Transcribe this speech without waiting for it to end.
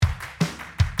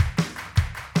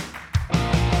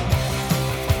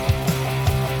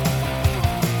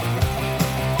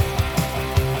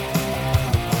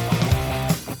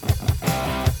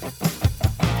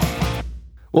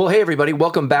Well, hey, everybody.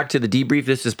 Welcome back to the Debrief.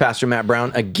 This is Pastor Matt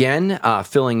Brown again,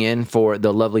 filling in for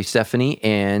the lovely Stephanie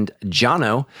and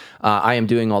Jono. I am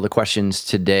doing all the questions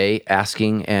today,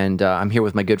 asking, and I'm here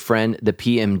with my good friend, the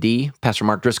PMD, Pastor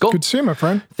Mark Driscoll. Good to see you, my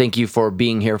friend. Thank you for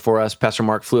being here for us. Pastor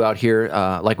Mark flew out here,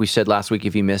 like we said last week,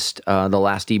 if you missed the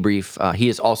last debrief. He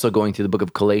is also going through the book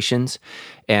of Galatians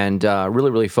and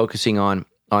really focusing on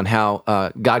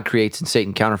how God creates and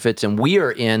Satan counterfeits. And we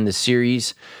are in the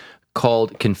series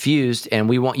called Confused, and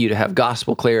we want you to have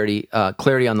gospel clarity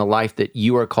on the life that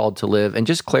you are called to live, and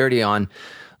just clarity on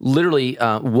literally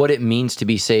what it means to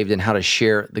be saved and how to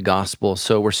share the gospel.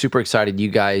 So we're super excited you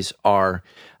guys are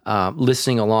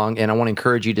listening along, and I want to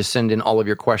encourage you to send in all of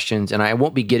your questions, and I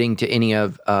won't be getting to any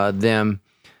of them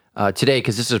today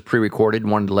because this is pre-recorded.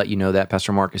 Wanted to let you know that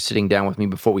Pastor Mark is sitting down with me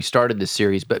before we started this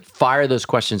series, but fire those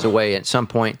questions away. At some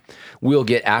point, we'll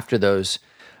get after those.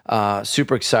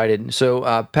 Super excited.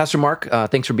 So, Pastor Mark,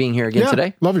 thanks for being here again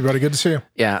today. Love you, buddy. Good to see you.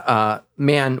 Yeah,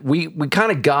 man, we kind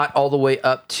of got all the way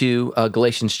up to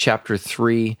Galatians chapter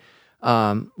 3.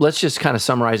 Let's just kind of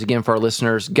summarize again for our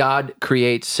listeners. God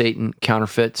creates, Satan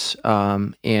counterfeits,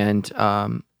 and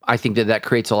I think that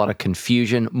creates a lot of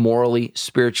confusion morally,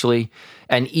 spiritually,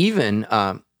 and even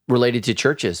related to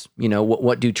churches. You know,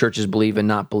 what do churches believe and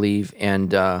not believe?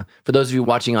 And for those of you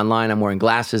watching online, I'm wearing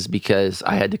glasses because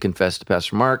I had to confess to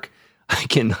Pastor Mark, I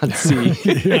cannot see.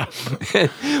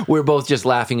 We're both just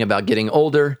laughing about getting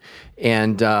older.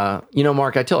 And,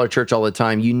 Mark, I tell our church all the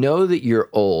time, you know that you're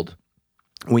old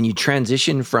when you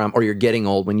transition from, or you're getting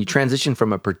old, when you transition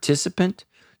from a participant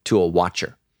to a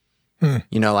watcher.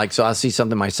 You know, like, so I'll see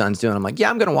something my son's doing. I'm like, yeah,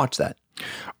 I'm going to watch that.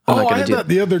 I had that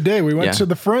the other day. We went to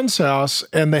the friend's house,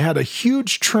 and they had a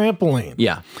huge trampoline.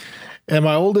 Yeah. And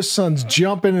my oldest son's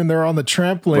jumping, and they're on the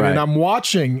trampoline, and I'm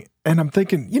watching, and I'm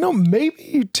thinking,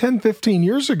 maybe 10, 15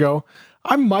 years ago,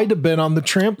 I might have been on the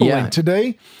trampoline. Yeah.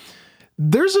 Today,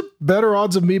 there's a better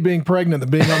odds of me being pregnant than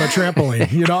being on a trampoline.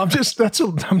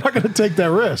 I'm not going to take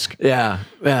that risk. Yeah.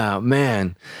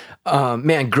 Man.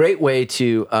 Great way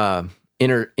to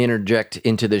interject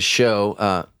into this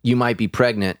show. You might be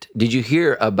pregnant. Did you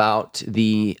hear about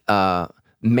the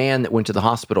man that went to the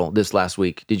hospital this last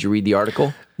week? Did you read the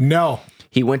article? No.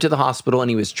 He went to the hospital and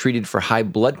he was treated for high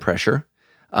blood pressure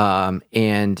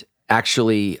and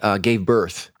actually gave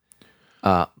birth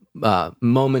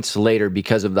moments later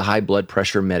because of the high blood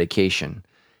pressure medication.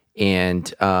 And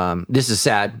this is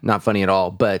sad, not funny at all,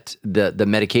 but the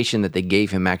medication that they gave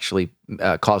him actually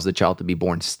caused the child to be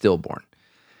born stillborn.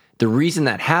 The reason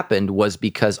that happened was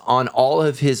because on all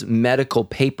of his medical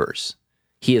papers,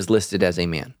 he is listed as a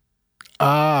man.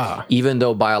 Even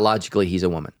though biologically he's a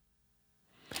woman.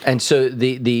 And so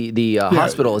the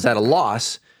hospital is at a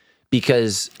loss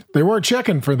because they weren't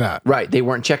checking for that. Right, they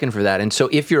weren't checking for that. And so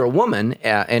if you're a woman,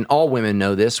 and all women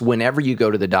know this, whenever you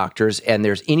go to the doctors and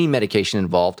there's any medication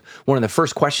involved, one of the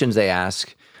first questions they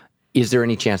ask, is there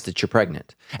any chance that you're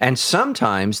pregnant? And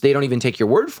sometimes they don't even take your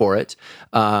word for it.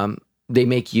 They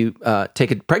make you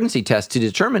take a pregnancy test to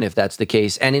determine if that's the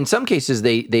case. And in some cases,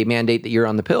 they mandate that you're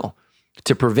on the pill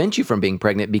to prevent you from being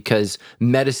pregnant because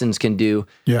medicines can do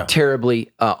terribly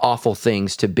awful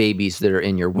things to babies that are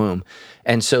in your womb.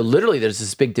 And so literally there's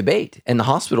this big debate. And the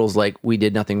hospital's like, we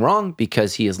did nothing wrong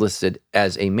because he is listed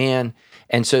as a man.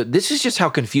 And so this is just how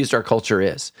confused our culture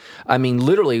is. I mean,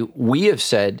 literally, we have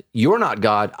said, you're not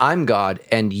God, I'm God,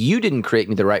 and you didn't create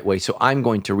me the right way, so I'm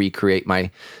going to recreate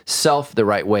myself the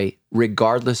right way,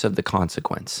 regardless of the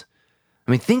consequence.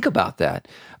 I mean, think about that.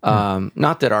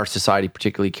 Not that our society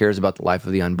particularly cares about the life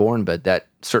of the unborn, but that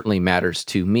certainly matters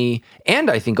to me,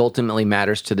 and I think ultimately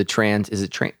matters to the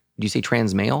do you say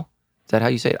trans male? Is that how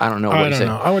you say it? I don't know. I don't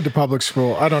know. I went to public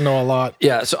school. I don't know a lot.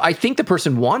 Yeah, so I think the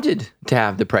person wanted to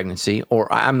have the pregnancy,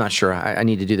 or I'm not sure. I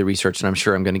need to do the research, and I'm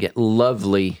sure I'm going to get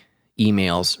lovely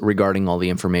emails regarding all the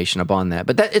information upon that.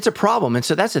 But it's a problem, and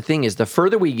so that's the thing is the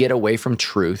further we get away from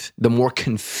truth, the more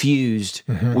confused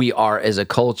we are as a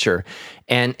culture.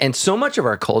 And so much of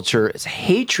our culture is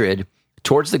hatred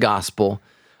towards the gospel,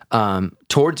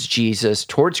 towards Jesus,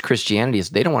 towards Christianity,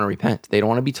 is they don't want to repent. They don't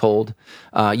want to be told.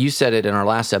 You said it in our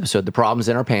last episode, the problem's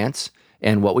in our pants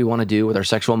and what we want to do with our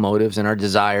sexual motives and our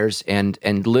desires and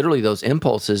literally those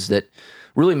impulses that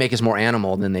really make us more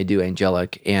animal than they do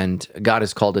angelic. And God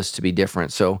has called us to be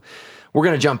different. So we're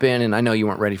going to jump in, and I know you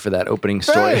weren't ready for that opening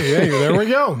story. Hey, there we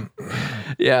go.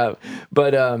 Yeah.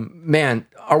 But man,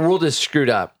 our world is screwed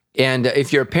up. And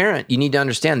if you're a parent, you need to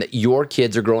understand that your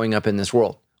kids are growing up in this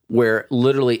world where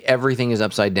literally everything is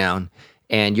upside down,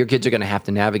 and your kids are going to have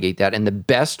to navigate that. And the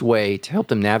best way to help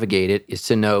them navigate it is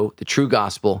to know the true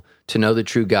gospel, to know the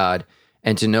true God,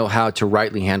 and to know how to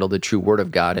rightly handle the true word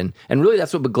of God. And really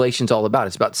that's what Galatians is all about.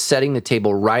 It's about setting the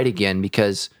table right again,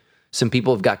 because some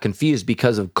people have got confused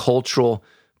because of cultural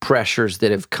pressures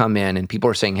that have come in, and people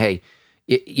are saying, hey,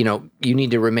 you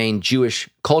need to remain Jewish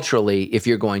culturally if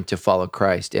you're going to follow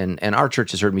Christ. And our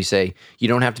church has heard me say, you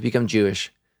don't have to become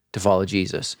Jewish to follow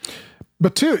Jesus.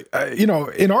 But too,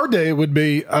 in our day, it would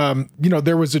be,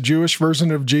 there was a Jewish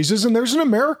version of Jesus and there's an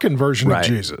American version of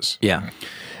Jesus. Yeah.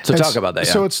 So talk about that.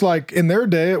 Yeah. So it's like in their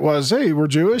day, it was, hey, we're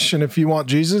Jewish, and if you want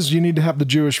Jesus, you need to have the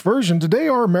Jewish version. Today,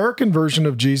 our American version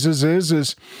of Jesus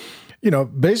is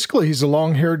basically he's a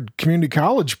long-haired community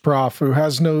college prof who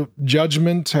has no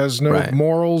judgment, has no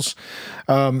morals,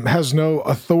 has no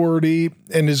authority,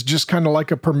 and is just kind of like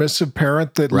a permissive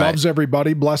parent that loves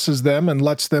everybody, blesses them, and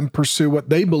lets them pursue what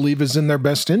they believe is in their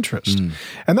best interest.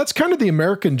 And that's kind of the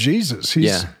American Jesus.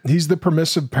 He's the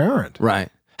permissive parent. Right.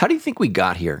 How do you think we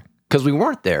got here? Because we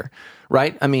weren't there,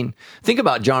 right? I mean, think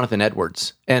about Jonathan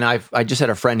Edwards. And I just had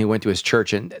a friend who went to his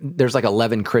church, and there's like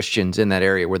 11 Christians in that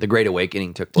area where the Great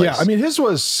Awakening took place. Yeah, I mean, his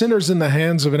was sinners in the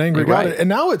hands of an angry God, and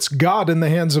now it's God in the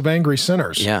hands of angry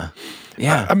sinners. Yeah.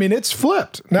 Yeah. I mean, it's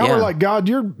flipped. Now we're like, God,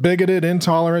 you're bigoted,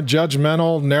 intolerant,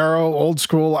 judgmental, narrow, old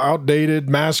school, outdated,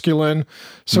 masculine.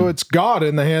 So it's God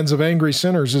in the hands of angry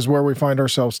sinners is where we find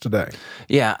ourselves today.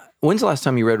 Yeah. When's the last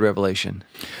time you read Revelation?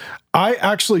 I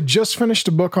actually just finished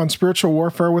a book on spiritual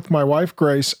warfare with my wife,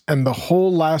 Grace, and the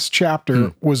whole last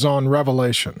chapter was on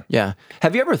Revelation. Yeah.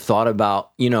 Have you ever thought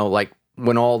about, like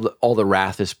when all the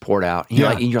wrath is poured out,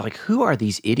 and you're like, who are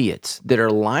these idiots that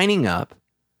are lining up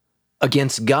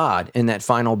against God in that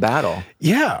final battle?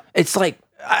 Yeah. It's like,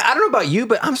 I don't know about you,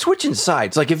 but I'm switching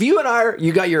sides. Like if you and I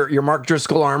you got your Mark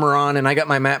Driscoll armor on, and I got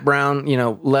my Matt Brown,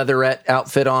 leatherette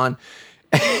outfit on,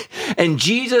 and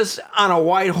Jesus on a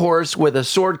white horse with a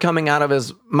sword coming out of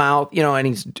his mouth, and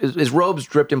his robes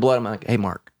dripped in blood. I'm like, hey,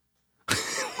 Mark,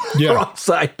 wrong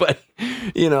side, but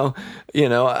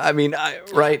I mean,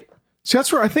 right. See,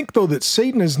 that's where I think, though, that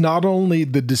Satan is not only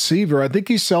the deceiver, I think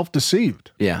he's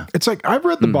self-deceived. Yeah. It's like, I've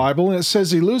read the Bible, and it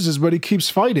says he loses, but he keeps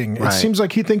fighting. It seems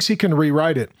like he thinks he can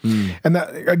rewrite it. And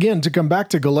that, again, to come back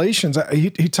to Galatians,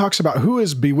 he talks about who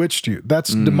has bewitched you.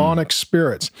 That's demonic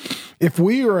spirits. If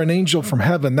we are an angel from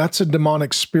heaven, that's a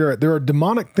demonic spirit. There are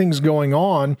demonic things going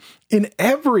on in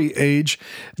every age.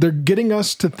 They're getting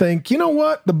us to think, you know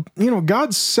what?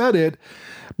 God said it,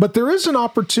 but there is an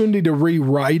opportunity to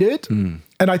rewrite it.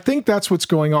 And I think that's what's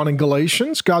going on in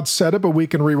Galatians. God said it, but we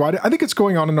can rewrite it. I think it's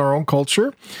going on in our own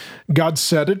culture. God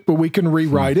said it, but we can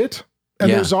rewrite it.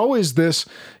 And there's always this,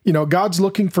 God's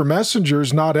looking for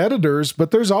messengers, not editors,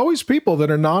 but there's always people that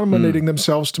are nominating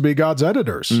themselves to be God's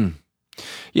editors.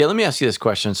 Yeah, let me ask you this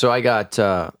question. So I got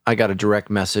a direct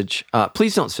message.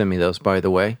 Please don't send me those, by the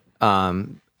way.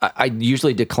 I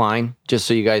usually decline, just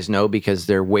so you guys know, because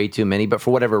there are way too many. But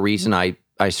for whatever reason,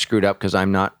 I screwed up because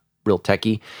I'm not real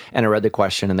techie. And I read the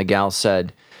question, and the gal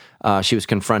said she was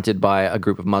confronted by a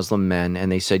group of Muslim men,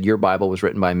 and they said, your Bible was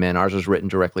written by men, ours was written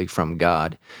directly from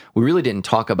God. We really didn't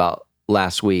talk about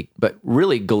last week, but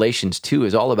really Galatians 2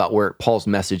 is all about where Paul's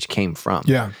message came from.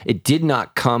 Yeah. It did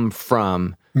not come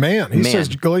from man. He says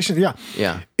Galatians,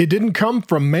 yeah. It didn't come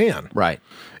from man. Right.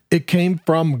 It came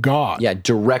from God. Yeah,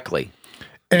 directly.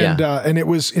 And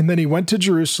and then he went to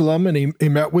Jerusalem, and he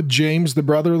met with James, the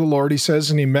brother of the Lord, he says,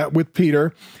 and he met with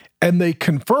Peter, and they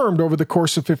confirmed over the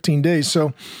course of 15 days.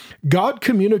 So God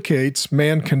communicates,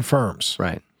 man confirms.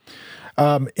 Right.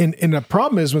 And the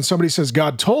problem is when somebody says,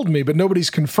 God told me, but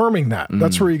nobody's confirming that.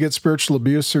 That's where you get spiritual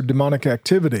abuse or demonic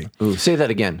activity. Ooh, say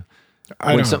that again.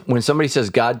 When somebody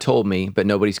says, God told me, but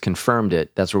nobody's confirmed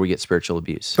it, that's where we get spiritual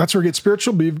abuse. That's where we get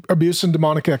spiritual abuse and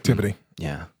demonic activity.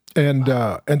 Yeah.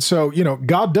 And so,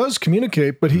 God does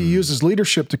communicate, but he uses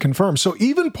leadership to confirm. So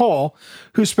even Paul,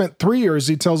 who spent 3 years,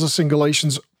 he tells us in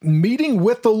Galatians, meeting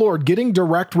with the Lord, getting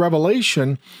direct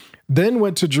revelation, then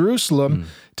went to Jerusalem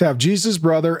to have Jesus'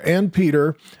 brother and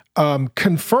Peter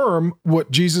confirm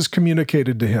what Jesus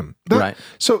communicated to him. Right.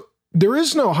 So there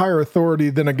is no higher authority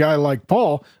than a guy like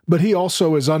Paul, but he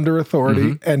also is under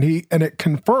authority, and it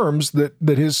confirms that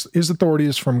his authority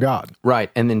is from God.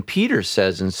 Right. And then Peter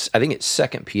says, and I think it's 2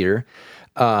 Peter,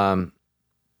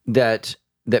 that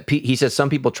he says some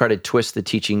people try to twist the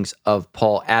teachings of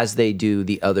Paul as they do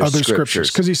the other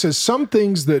scriptures. Because he says some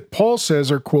things that Paul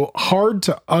says are, quote, hard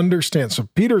to understand. So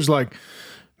Peter's like,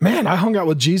 man, I hung out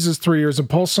with Jesus 3 years, and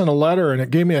Paul sent a letter, and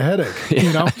it gave me a headache,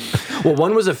 Well,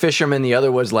 one was a fisherman, the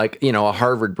other was like, a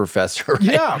Harvard professor. Right?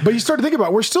 Yeah, but you start to think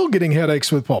about, we're still getting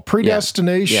headaches with Paul.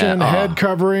 Predestination, head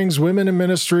coverings, women in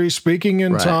ministry, speaking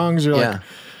in tongues. You're like,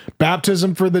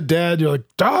 baptism for the dead. You're like,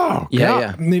 oh,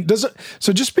 God. I mean,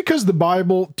 so just because the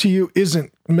Bible to you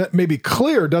isn't maybe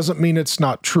clear doesn't mean it's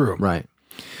not true. Right.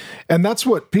 And that's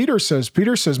what Peter says.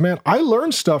 Peter says, man, I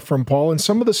learned stuff from Paul, and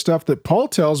some of the stuff that Paul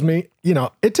tells me,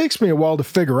 it takes me a while to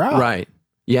figure out. Right.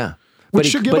 Yeah. Which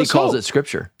should give us calls hope. it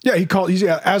Scripture.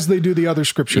 Yeah, as they do the other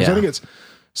Scriptures. Yeah. I think it's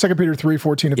 2 Peter 3,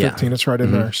 14 to 15. It's right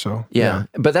in there. So yeah.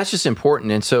 But that's just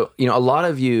important. And so, a lot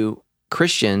of you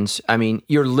Christians,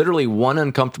 you're literally one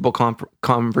uncomfortable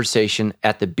conversation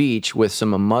at the beach with some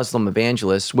Muslim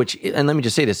evangelists, and let me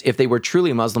just say this, if they were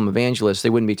truly Muslim evangelists, they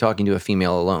wouldn't be talking to a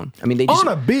female alone. They just...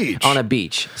 On a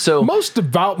beach. So most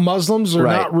devout Muslims are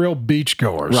not real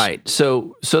beachgoers. Right.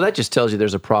 So that just tells you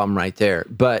there's a problem right there.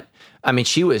 But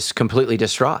she was completely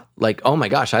distraught. Like, oh my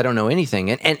gosh, I don't know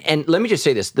anything. And let me just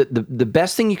say this, the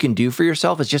best thing you can do for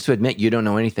yourself is just to admit you don't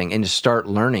know anything and to start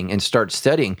learning and start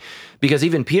studying. Because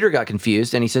even Peter got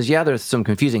confused and he says, yeah, there's some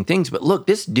confusing things, but look,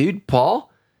 this dude,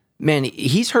 Paul, man,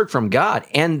 he's heard from God,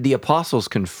 and the apostles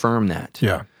confirm that.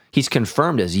 Yeah. He's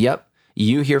confirmed as, yep,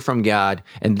 you hear from God.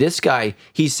 And this guy,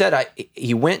 he said,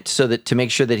 he went so that to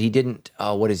make sure that he didn't,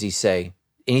 what does he say?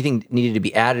 Anything needed to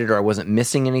be added, or I wasn't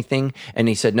missing anything. And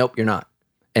he said, nope, you're not.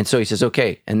 And so he says,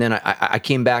 okay. And then I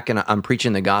came back and I'm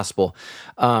preaching the gospel.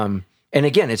 And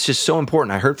again, it's just so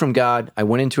important. I heard from God. I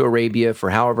went into Arabia for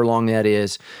however long that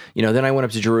is. Then I went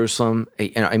up to Jerusalem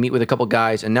and I meet with a couple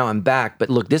guys, and now I'm back. But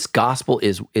look, this gospel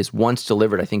is once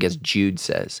delivered, I think, as Jude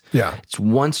says. Yeah. It's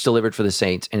once delivered for the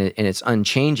saints, and it's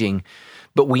unchanging.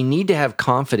 But we need to have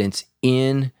confidence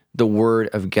in the word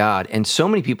of God. And so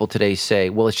many people today say,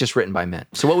 well, it's just written by men.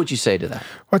 So what would you say to that?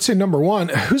 I'd say, number one,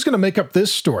 who's going to make up this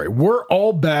story? We're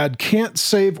all bad, can't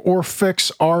save or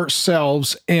fix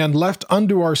ourselves, and left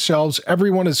unto ourselves,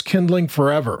 everyone is kindling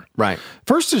forever. Right.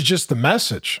 First is just the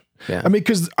message. Yeah.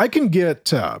 Because I can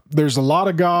get, there's a lot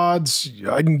of gods.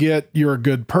 I can get, you're a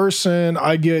good person.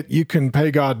 I get, you can pay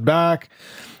God back.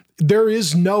 There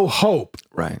is no hope.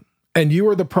 Right. And you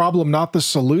are the problem, not the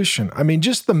solution.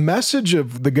 Just the message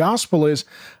of the gospel is,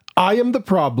 I am the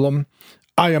problem,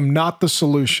 I am not the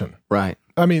solution. Right.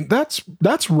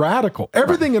 That's radical.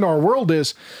 Everything in our world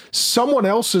is someone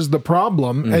else is the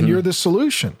problem and you're the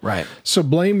solution. Right. So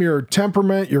blame your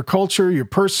temperament, your culture, your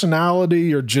personality,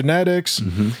 your genetics.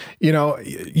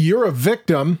 You're a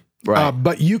victim. Right.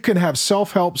 But you can have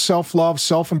self-help, self-love,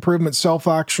 self-improvement,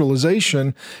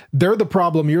 self-actualization. They're the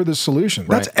problem, you're the solution.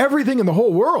 Right. That's everything in the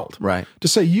whole world. Right. To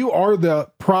say you are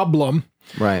the problem,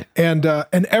 right, and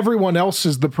everyone else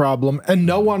is the problem, and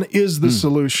no one is the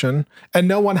solution, and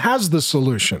no one has the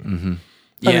solution. Mm-hmm.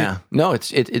 Yeah. It's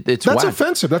that's whack.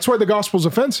 offensive. That's why the gospel's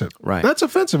offensive. Right. That's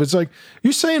offensive. It's like,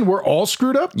 you saying we're all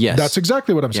screwed up? Yes. That's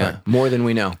exactly what I'm saying. More than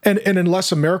we know. And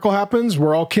unless a miracle happens,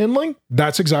 we're all kindling.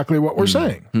 That's exactly what we're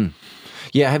saying.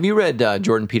 Yeah. Have you read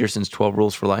Jordan Peterson's 12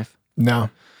 Rules for Life?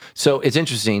 No. So it's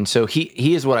interesting. So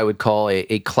he is what I would call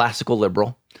a classical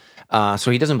liberal. So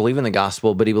he doesn't believe in the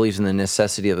gospel, but he believes in the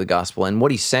necessity of the gospel. And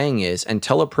what he's saying is,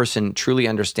 until a person truly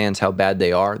understands how bad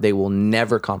they are, they will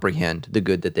never comprehend the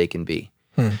good that they can be.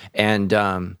 And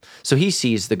so he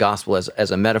sees the gospel as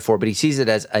a metaphor, but he sees it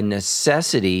as a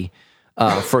necessity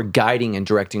for guiding and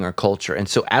directing our culture. And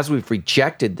so as we've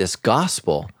rejected this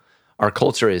gospel, our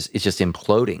culture is just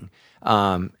imploding.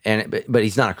 But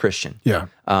he's not a Christian. Yeah.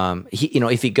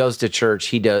 If he goes to church,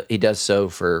 he does so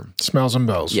for smells and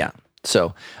bells. Yeah.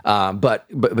 So,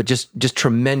 but just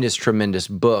tremendous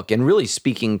book, and really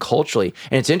speaking culturally.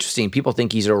 And it's interesting. People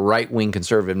think he's a right-wing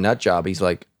conservative nut job. He's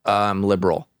like, I'm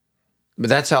liberal. But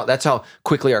that's how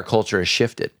quickly our culture has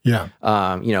shifted. Yeah.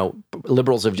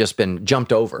 Liberals have just been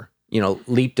jumped over,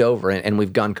 leaped over, and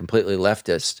we've gone completely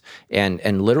leftist.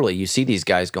 And literally, you see these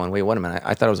guys going, wait, wait a minute,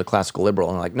 I thought I was a classical liberal.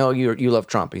 And I'm like, no, you love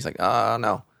Trump. He's like,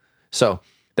 no. So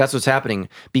that's what's happening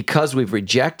because we've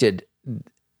rejected,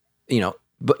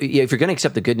 but if you're going to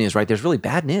accept the good news, right, there's really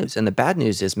bad news. And the bad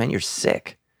news is, man, you're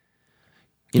sick.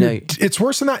 It's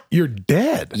worse than that. You're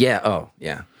dead. Yeah. Oh,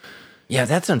 yeah. Yeah,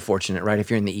 that's unfortunate, right? If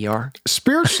you're in the ER.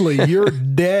 Spiritually, you're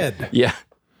dead. Yeah.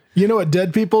 You know what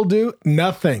dead people do?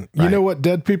 Nothing. Right. You know what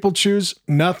dead people choose?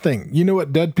 Nothing. You know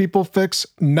what dead people fix?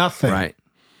 Nothing. Right.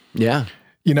 Yeah.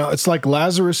 It's like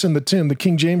Lazarus in the tomb. The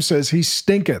King James says he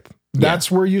stinketh. That's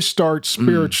where you start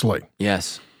spiritually.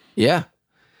 Yes. Yeah.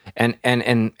 And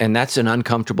that's an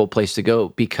uncomfortable place to go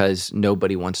because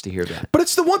nobody wants to hear that. But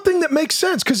it's the one thing that makes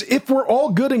sense, because if we're all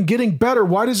good and getting better,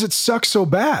 why does it suck so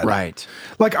bad? Right.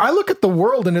 Like, I look at the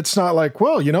world and it's not like,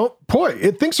 well,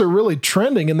 things are really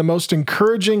trending in the most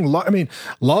encouraging,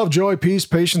 love, joy, peace,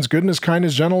 patience, goodness,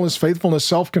 kindness, gentleness, faithfulness,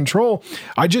 self-control.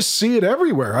 I just see it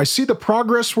everywhere. I see the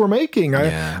progress we're making.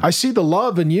 I see the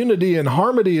love and unity and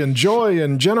harmony and joy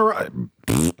and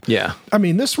Yeah. I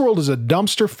mean, this world is a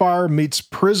dumpster fire meets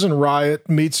prison riot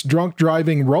meets drunk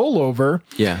driving rollover.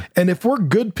 Yeah. And if we're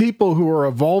good people who are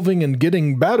evolving and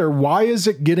getting better, why is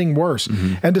it getting worse?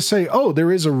 And to say, oh,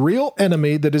 there is a real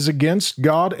enemy that is against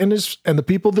God and the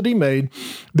people that he made.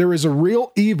 There is a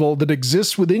real evil that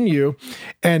exists within you,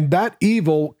 and that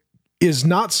evil is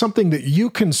not something that you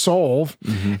can solve.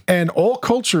 And all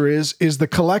culture is the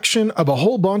collection of a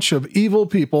whole bunch of evil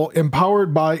people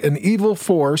empowered by an evil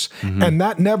force, and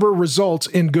that never results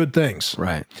in good things.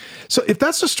 Right. So if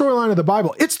that's the storyline of the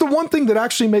Bible, it's the one thing that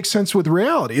actually makes sense with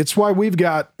reality. It's why we've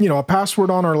got, a password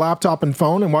on our laptop and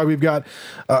phone, and why we've got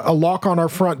a lock on our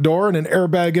front door and an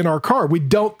airbag in our car. We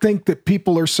don't think that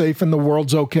people are safe and the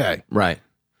world's okay. Right.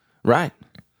 Right.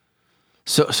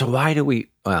 So why do we,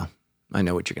 well, I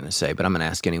know what you're going to say, but I'm going to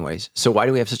ask anyways. So why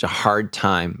do we have such a hard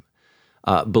time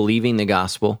believing the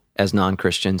gospel as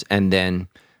non-Christians and then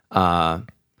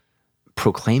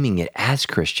proclaiming it as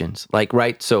Christians? Like,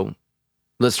 right? So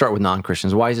let's start with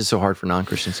non-Christians. Why is it so hard for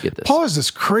non-Christians to get this? Paul has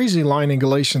this crazy line in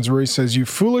Galatians where he says, "You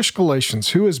foolish Galatians,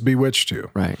 who has bewitched you?"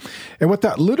 Right. And what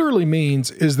that literally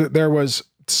means is that there was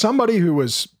somebody who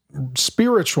was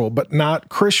spiritual but not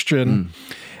Christian.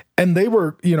 And they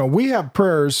were, we have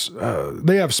prayers,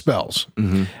 they have spells.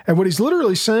 And what he's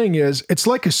literally saying is, it's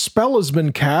like a spell has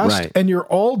been cast and you're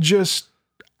all just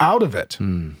out of it.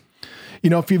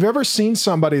 If you've ever seen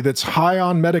somebody that's high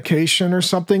on medication or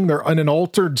something, they're in an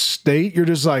altered state, you're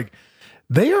just like,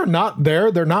 they are not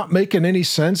there. They're not making any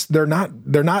sense. They're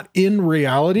not in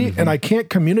reality, and I can't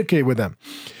communicate with them.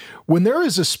 When there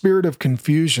is a spirit of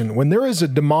confusion, when there is a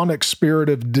demonic spirit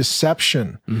of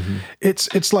deception,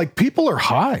 it's like people are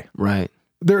high. Right.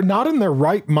 They're not in their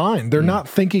right mind. They're not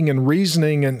thinking and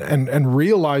reasoning and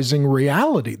realizing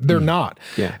reality. They're not.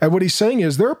 Yeah. And what he's saying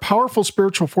is there are powerful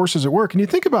spiritual forces at work. And you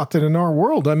think about that in our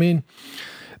world. I mean,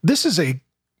 this is a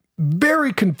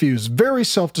very confused, very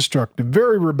self-destructive,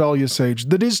 very rebellious age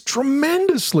that is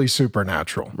tremendously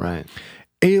supernatural. Right.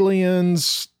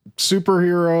 Aliens,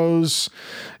 superheroes,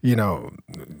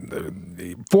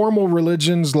 formal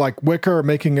religions like Wicca are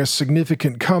making a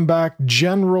significant comeback,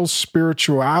 general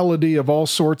spirituality of all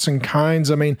sorts and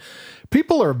kinds. I mean,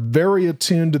 people are very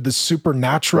attuned to the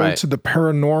supernatural, to the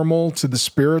paranormal, to the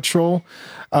spiritual,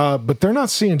 but they're not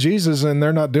seeing Jesus and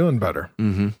they're not doing better.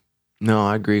 No,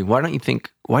 I agree. Why do you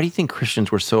think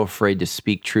Christians were so afraid to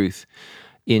speak truth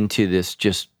into this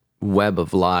just web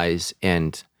of lies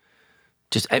and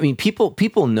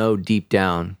people know deep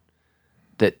down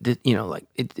that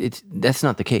it's that's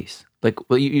not the case. Like,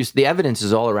 well, the evidence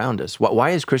is all around us.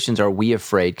 Why as Christians are we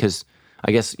afraid? Because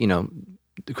I guess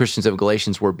the Christians of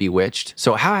Galatians were bewitched.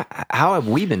 So how have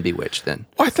we been bewitched then?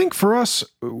 Well, I think for us,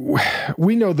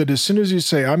 we know that as soon as you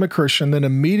say I'm a Christian, then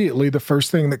immediately the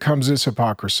first thing that comes is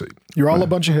hypocrisy. You're all a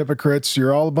bunch of hypocrites.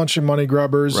 You're all a bunch of money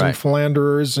grubbers and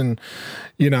philanderers and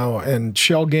and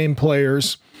shell game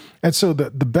players. And so the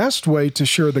best way to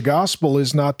share the gospel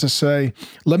is not to say,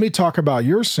 let me talk about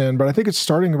your sin, but I think it's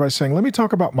starting by saying, let me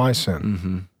talk about my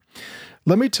sin.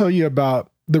 Let me tell you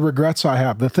about the regrets I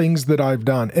have, the things that I've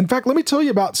done. In fact, let me tell you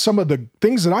about some of the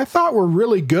things that I thought were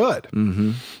really good,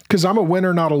 because I'm a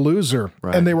winner, not a loser,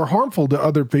 and they were harmful to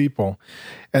other people.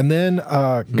 And then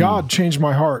God changed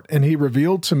my heart, and he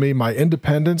revealed to me my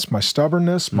independence, my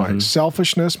stubbornness, my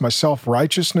selfishness, my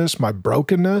self-righteousness, my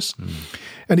brokenness.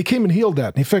 And he came and healed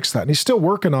that, and he fixed that. And he's still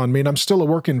working on me, and I'm still a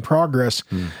work in progress.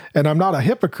 And I'm not a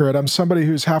hypocrite. I'm somebody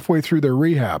who's halfway through their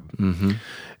rehab.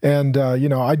 And,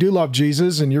 I do love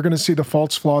Jesus, and you're going to see the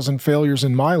faults, flaws, and failures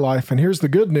in my life. And here's the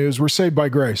good news. We're saved by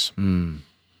grace.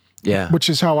 Which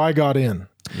is how I got in.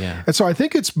 And so I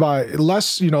think it's by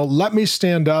less, let me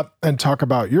stand up and talk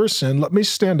about your sin. Let me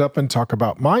stand up and talk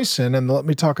about my sin, and let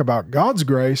me talk about God's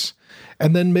grace.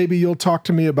 And then maybe you'll talk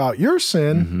to me about your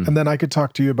sin, and then I could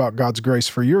talk to you about God's grace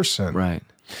for your sin. Right.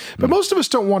 But most of us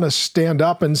don't want to stand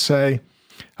up and say,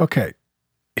 okay,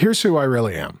 here's who I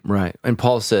really am. Right. And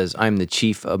Paul says, I'm the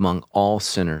chief among all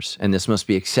sinners, and this must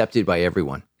be accepted by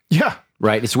everyone. Yeah.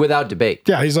 Right? It's without debate.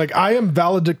 Yeah, he's like, I am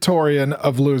valedictorian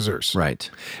of losers. Right.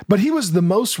 But he was the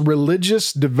most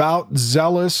religious, devout,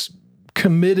 zealous,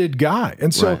 committed guy.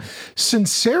 And so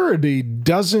sincerity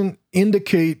doesn't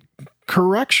indicate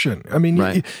correction. I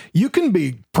mean, you can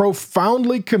be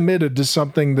profoundly committed to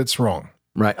something that's wrong.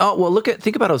 Right. Oh, well,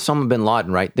 think about Osama bin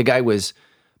Laden, right? The guy was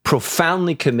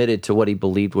profoundly committed to what he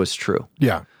believed was true.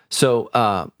 Yeah. So,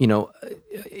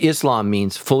 Islam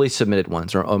means fully submitted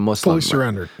ones, or Muslim. Fully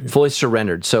surrendered. Fully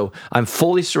surrendered. So I'm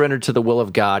fully surrendered to the will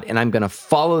of God, and I'm going to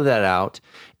follow that out.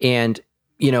 And,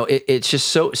 it's just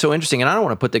so interesting. And I don't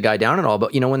want to put the guy down at all,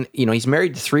 but, when he's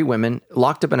married to 3 women,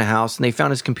 locked up in a house, and they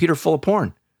found his computer full of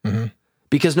porn.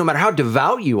 Because no matter how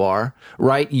devout you are,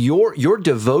 right, your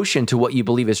devotion to what you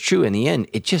believe is true in the end,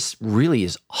 it just really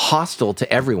is hostile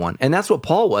to everyone. And that's what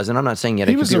Paul was. And I'm not saying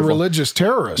he was a religious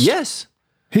terrorist. Yes.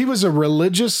 He was a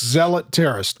religious zealot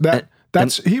terrorist.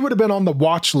 He would have been on the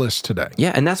watch list today.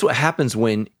 Yeah, and that's what happens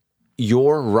when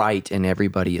you're right and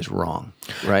everybody is wrong,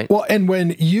 right? Well, and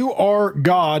when you are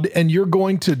God and you're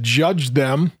going to judge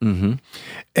them,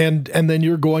 and then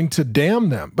you're going to damn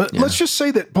them. But let's just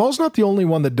say that Paul's not the only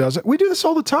one that does it. We do this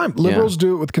all the time. Liberals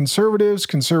do it with conservatives.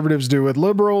 Conservatives do it with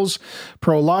liberals.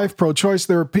 Pro-life, pro-choice.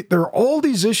 There are all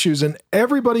these issues, and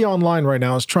everybody online right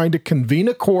now is trying to convene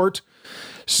a court,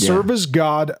 serve as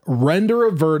God, render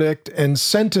a verdict, and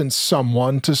sentence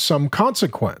someone to some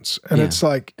consequence. And it's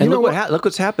like, and look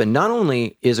what's happened. Not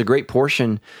only is a great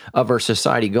portion of our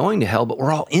society going to hell, but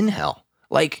we're all in hell.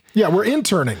 Like, we're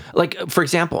interning. Like, for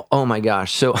example, oh my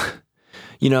gosh. So,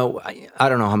 I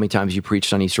don't know how many times you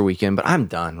preached on Easter weekend, but I'm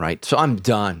done, right? So I'm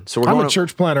done. So I'm a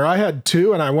church planner. I had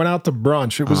 2 and I went out to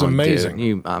brunch. It was amazing.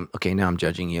 Dude, okay, now I'm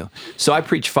judging you. So I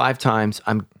preached 5 times.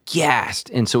 I'm gassed.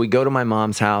 And so we go to my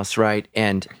mom's house, right?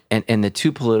 And the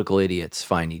 2 political idiots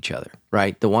find each other,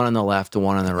 right? The one on the left, the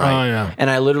one on the right. Oh, yeah. And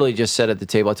I literally just said at the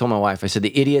table, I told my wife, I said,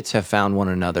 the idiots have found one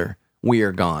another. We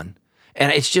are gone.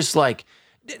 And it's just like,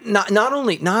 not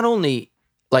only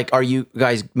like, are you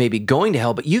guys maybe going to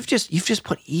hell, but you've just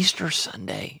put Easter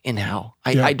Sunday in hell.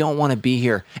 I don't want to be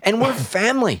here. And we're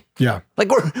family. Yeah.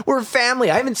 Like we're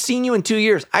family. I haven't seen you in 2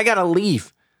 years. I got to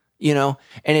leave, and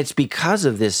it's because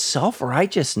of this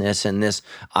self-righteousness and this,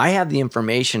 I have the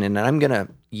information and I'm going to,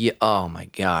 oh my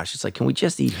gosh. It's like, can we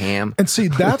just eat ham? And see,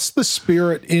 that's the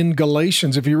spirit in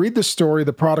Galatians. If you read the story,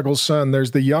 the prodigal son, there's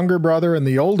the younger brother and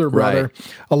the older brother.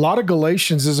 Right. A lot of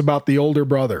Galatians is about the older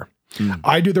brother.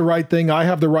 I do the right thing. I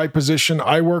have the right position.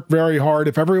 I work very hard.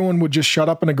 If everyone would just shut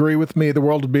up and agree with me, the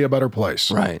world would be a better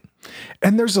place. Right.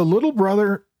 And there's a little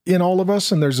brother in all of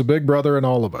us, and there's a big brother in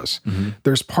all of us.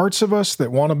 There's parts of us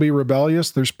that want to be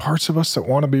rebellious. There's parts of us that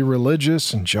want to be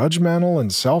religious and judgmental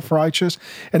and self-righteous.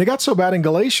 And it got so bad in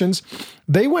Galatians,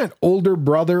 they went older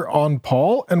brother on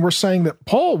Paul and were saying that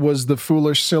Paul was the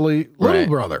foolish, silly little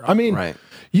brother. I mean,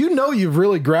 you've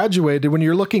really graduated when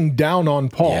you're looking down on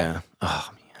Paul. Yeah. Oh,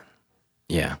 man.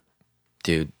 Yeah,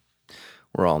 dude,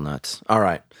 we're all nuts. All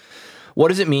right. What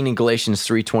does it mean in Galatians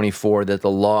 3:24 that the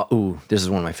law, this is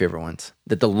one of my favorite ones,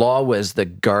 that the law was the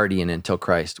guardian until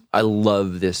Christ? I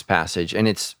love this passage, and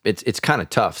it's kind of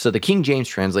tough. So the King James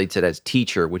translates it as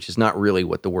teacher, which is not really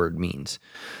what the word means.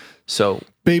 So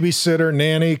babysitter,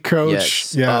 nanny, coach.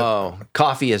 Yes. Yeah. Oh,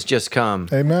 coffee has just come.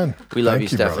 Amen. We love you,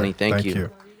 Stephanie. Brother. Thank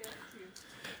you.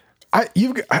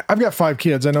 I've got 5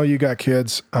 kids. I know you got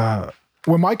kids.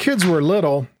 When my kids were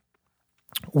little,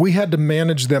 we had to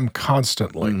manage them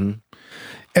constantly.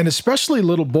 And especially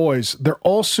little boys, they're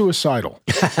all suicidal.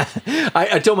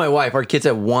 I told my wife, our kids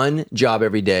have one job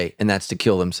every day, and that's to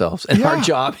kill themselves. And our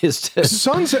job is to...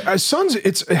 Sons,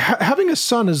 having a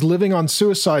son is living on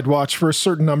suicide watch for a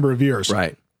certain number of years.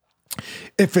 Right.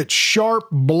 If it's sharp,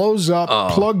 blows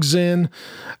up, plugs in,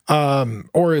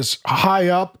 or is high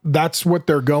up, that's what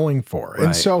they're going for. Right.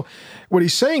 And so what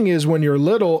he's saying is when you're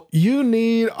little, you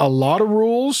need a lot of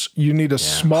rules, you need a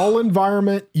small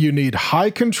environment, you need high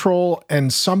control,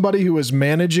 and somebody who is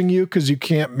managing you because you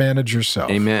can't manage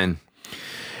yourself. Amen.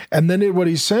 And then what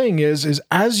he's saying is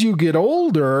as you get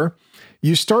older,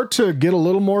 you start to get a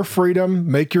little more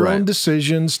freedom, make your own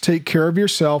decisions, take care of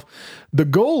yourself. The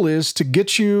goal is to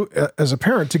get you, as a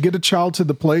parent, to get a child to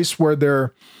the place where they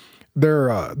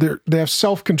have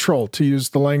self-control, to use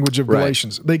the language of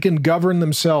Galatians. They can govern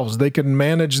themselves. They can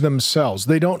manage themselves.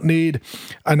 They don't need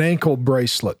an ankle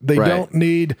bracelet. They don't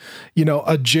need,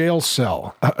 a jail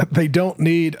cell. They don't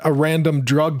need a random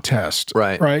drug test.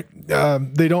 Right.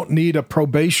 They don't need a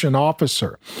probation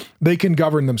officer. They can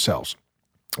govern themselves.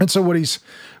 And so what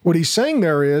he's saying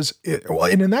there is,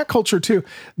 and in that culture too,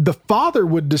 the father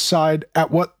would decide at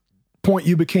what point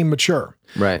you became mature.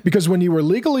 Right. Because when you were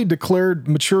legally declared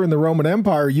mature in the Roman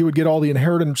Empire, you would get all the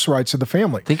inheritance rights of the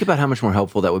family. Think about how much more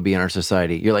helpful that would be in our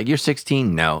society. You're like, you're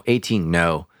 16? No. 18?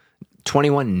 No.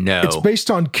 21? No. It's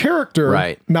based on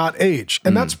character, not age.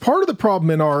 And that's part of the problem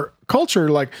in our culture.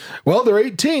 Like, well, they're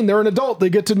 18, they're an adult, they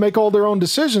get to make all their own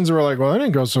decisions. And we're like, well, that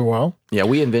didn't go so well. Yeah,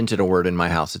 we invented a word in my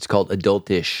house. It's called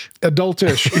adultish.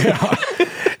 Adultish, yeah.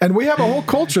 And we have a whole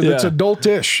culture that's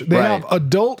adultish. They have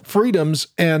adult freedoms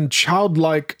and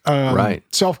childlike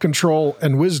self-control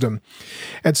and wisdom.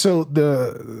 And so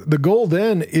the goal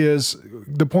then is,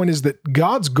 the point is that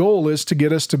God's goal is to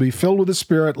get us to be filled with the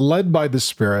Spirit, led by the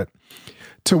Spirit,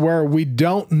 to where we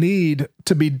don't need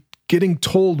to be getting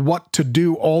told what to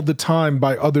do all the time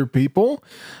by other people,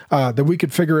 that we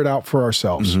could figure it out for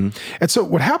ourselves. And so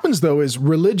what happens, though, is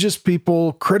religious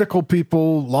people, critical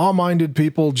people, law-minded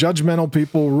people, judgmental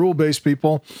people, rule-based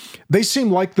people, they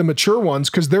seem like the mature ones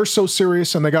because they're so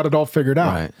serious and they got it all figured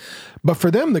out. Right. But for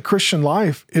them, the Christian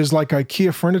life is like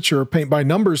IKEA furniture or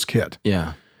paint-by-numbers kit.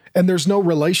 Yeah. And there's no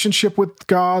relationship with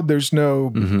God. There's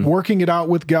no working it out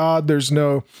with God. There's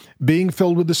no being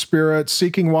filled with the Spirit,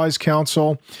 seeking wise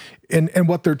counsel. And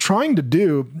what they're trying to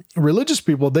do, religious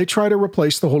people, they try to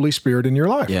replace the Holy Spirit in your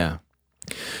life. Yeah.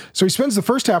 So he spends the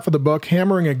first half of the book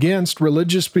hammering against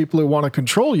religious people who want to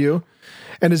control you.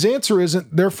 And his answer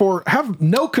isn't, therefore, have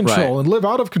no control and live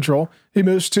out of control. He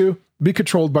moves to be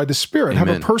controlled by the Spirit. Amen.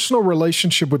 Have a personal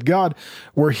relationship with God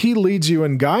where he leads you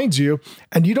and guides you,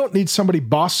 and you don't need somebody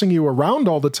bossing you around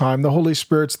all the time. The Holy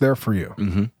Spirit's there for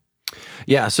you.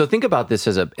 Yeah, so think about this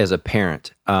as a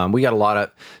parent. We got a lot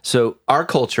of, so our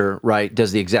culture, right,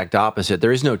 does the exact opposite.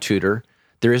 There is no tutor.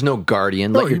 There is no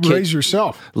guardian. No, you raise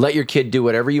yourself. Let your kid do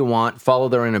whatever you want, follow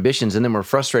their inhibitions, and then we're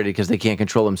frustrated because they can't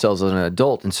control themselves as an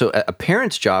adult. And so a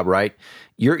parent's job, right,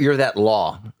 you're that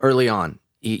law early on.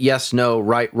 Yes, no,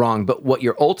 right, wrong. But what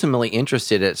you're ultimately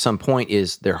interested in at some point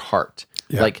is their heart.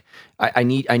 Yeah. Like, I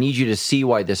need you to see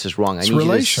why this is wrong. I need you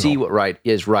to see what right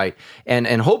is right.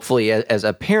 And hopefully, as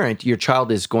a parent, your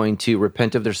child is going to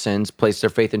repent of their sins, place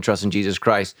their faith and trust in Jesus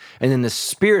Christ, and then the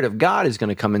Spirit of God is going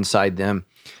to come inside them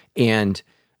and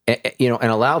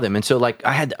allow them. And so, like,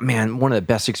 I had, one of the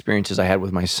best experiences I had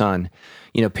with my son.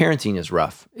 Parenting is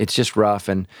rough. It's just rough.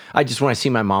 And when I see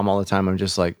my mom all the time, I'm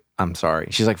just like, I'm sorry.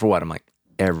 She's like, for what? I'm like,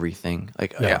 everything.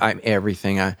 Like, I'm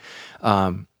everything.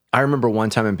 I remember one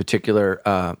time in particular,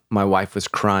 my wife was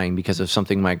crying because of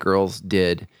something my girls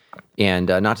did, and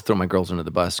not to throw my girls under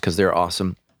the bus because they're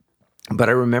awesome, but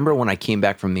I remember when I came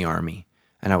back from the Army,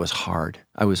 and I was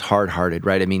hard-hearted,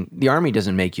 right? I mean, the Army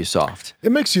doesn't make you soft.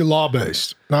 It makes you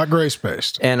law-based, not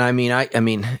grace-based. And I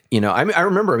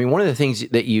remember, one of the things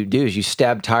that you do is you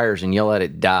stab tires and yell at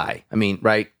it, die.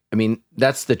 Right?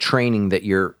 That's the training that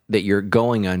you're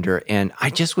going under. And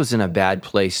I just was in a bad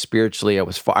place spiritually. I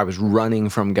was running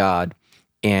from God,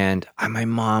 and my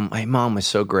mom was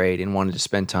so great and wanted to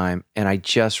spend time. And I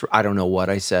don't know what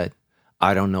I said.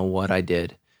 I don't know what I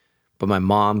did, but my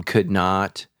mom could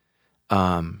not,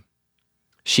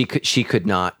 she could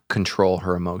not control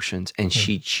her emotions. And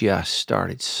she just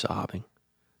started sobbing.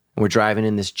 We're driving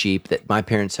in this Jeep that my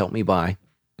parents helped me buy,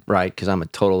 right? Cause I'm a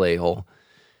total a-hole.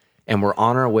 And we're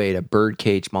on our way to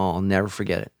Birdcage Mall. I'll never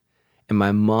forget it. And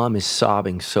my mom is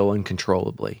sobbing so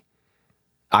uncontrollably.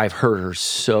 I've hurt her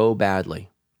so badly.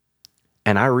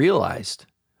 And I realized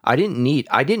I didn't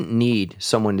need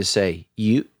someone to say,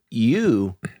 you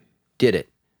did it.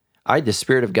 I had the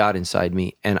Spirit of God inside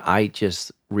me, and I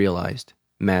just realized,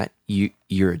 Matt,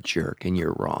 you're a jerk and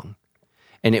you're wrong.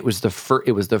 And it was the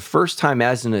first time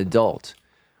as an adult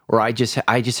where I just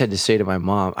had to say to my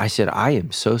mom, I said, I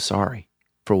am so sorry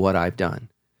for what I've done.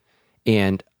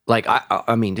 And like,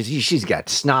 she's got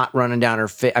snot running down her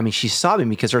face. She's sobbing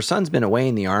because her son's been away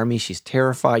in the Army. She's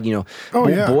terrified.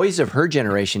 Boys of her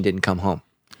generation didn't come home.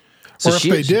 So or if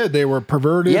they did, they were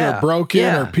perverted or broken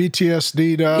or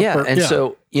PTSD'd up. Yeah.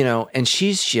 So, and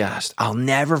she's just, I'll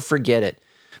never forget it.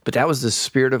 But that was the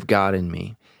Spirit of God in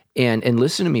me. And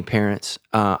listen to me, parents.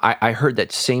 I heard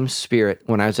that same Spirit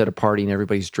when I was at a party and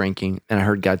everybody's drinking, and I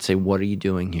heard God say, "What are you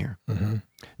doing here?" Mm-hmm.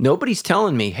 Nobody's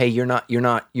telling me, "Hey, you're not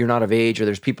of age," or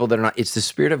there's people that are not. It's the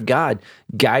Spirit of God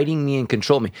guiding me and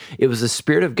controlling me. It was the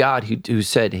Spirit of God who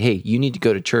said, "Hey, you need to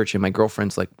go to church." And my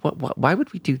girlfriend's like, "What? Why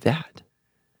would we do that?"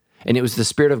 And it was the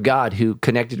Spirit of God who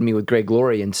connected me with Greg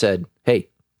Glory and said, "Hey,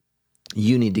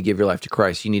 you need to give your life to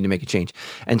Christ. You need to make a change."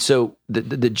 And so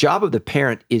the job of the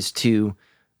parent is to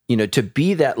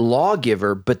be that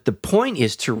lawgiver, but the point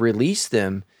is to release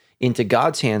them into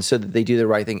God's hands so that they do the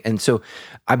right thing. And so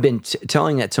I've been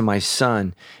telling that to my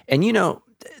son. And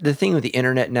the thing with the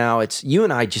internet now, it's you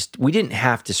and I we didn't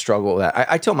have to struggle with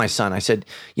that. I tell my son, I said,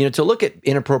 to look at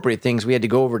inappropriate things, we had to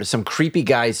go over to some creepy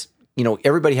guy's,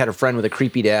 everybody had a friend with a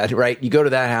creepy dad, right? You go to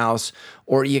that house,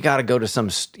 or you got to go to some,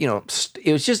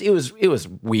 it was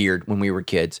weird when we were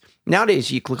kids. Nowadays,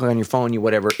 you click on your phone,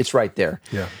 whatever, it's right there.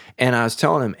 Yeah. And I was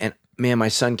telling him, and man, my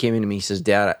son came into me, he says,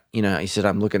 "Dad, he said,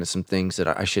 I'm looking at some things that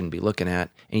I shouldn't be looking at."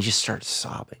 And he just started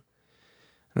sobbing.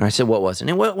 And I said, "What was it?" And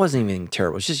it wasn't anything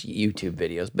terrible. It was just YouTube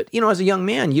videos. But, as a young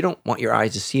man, you don't want your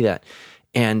eyes to see that.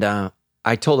 And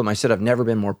I told him, I said, "I've never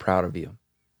been more proud of you."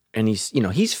 And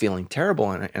he's feeling terrible.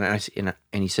 And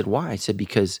he said, "Why?" I said,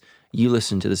 "Because you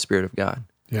listened to the Spirit of God."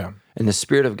 Yeah. And the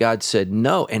Spirit of God said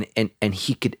no. And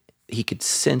he could, he could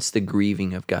sense the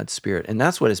grieving of God's Spirit. And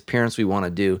that's what as parents we want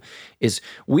to do, is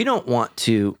we don't want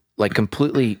to like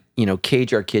completely,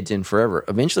 cage our kids in forever.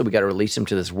 Eventually we got to release them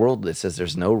to this world that says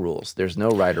there's no rules, there's no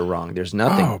right or wrong, there's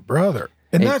nothing. Oh, brother.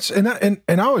 And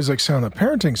I always like say on the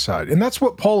parenting side, and that's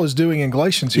what Paul is doing in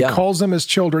Galatians. He calls them his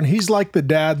children. He's like the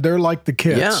dad, they're like the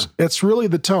kids. Yeah. It's really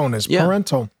the tone is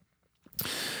parental.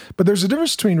 But there's a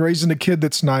difference between raising a kid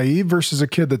that's naive versus a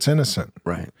kid that's innocent.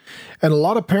 Right. And a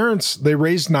lot of parents, they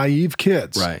raise naive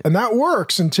kids. Right. And that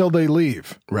works until they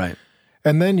leave. Right.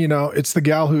 And then, it's the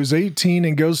gal who's 18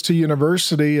 and goes to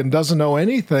university and doesn't know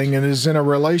anything and is in a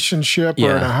relationship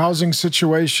or in a housing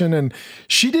situation, and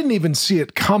she didn't even see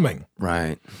it coming.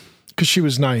 Right. Because she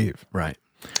was naive. Right.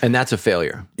 And that's a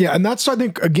failure. Yeah, and that's, I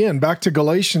think, again, back to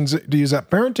Galatians, to use that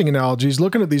parenting analogy, he's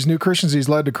looking at these new Christians he's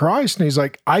led to Christ, and he's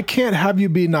like, I can't have you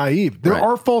be naive. There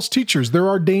are false teachers. There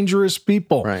are dangerous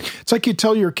people. Right. It's like you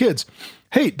tell your kids,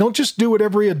 hey, don't just do what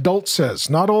every adult says.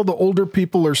 Not all the older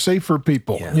people are safer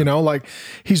people. Like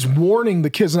he's warning the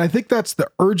kids. And I think that's the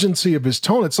urgency of his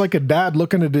tone. It's like a dad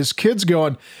looking at his kids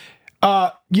going,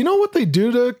 you know what they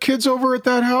do to kids over at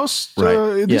that house?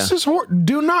 Right. This is horrible.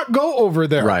 Do not go over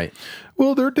there. Right.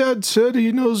 Well, their dad said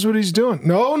he knows what he's doing.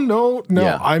 No.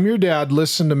 Yeah. I'm your dad.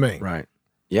 Listen to me. Right.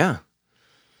 Yeah.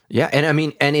 Yeah.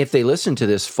 And if they listen to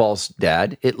this false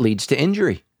dad, it leads to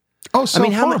injury. Oh, so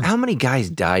how many guys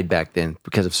died back then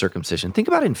because of circumcision? Think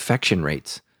about infection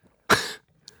rates.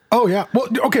 Oh, yeah. Well,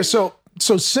 okay. So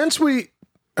since we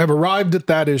have arrived at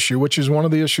that issue, which is one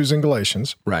of the issues in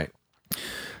Galatians. Right.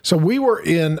 So we were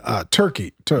in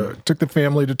Turkey, took the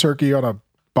family to Turkey on a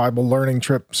Bible learning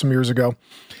trip some years ago.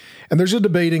 And there's a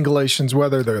debate in Galatians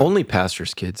whether they're... Only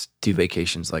pastors' kids do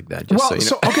vacations like that,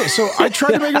 so I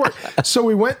tried to make it work. So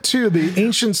we went to the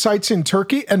ancient sites in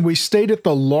Turkey, and we stayed at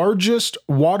the largest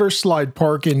water slide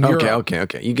park in Europe.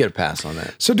 Okay. You get a pass on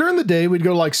that. So during the day, we'd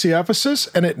go like see Ephesus,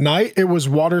 and at night, it was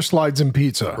water slides and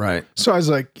pizza. Right. So I was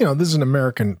like, this is an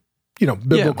American,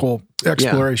 biblical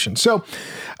exploration. So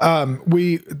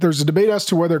there's a debate as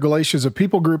to whether Galatia is a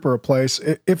people group or a place.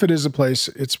 If it is a place,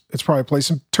 it's probably a place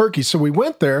in Turkey. So we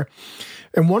went there,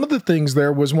 and one of the things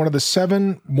there was one of the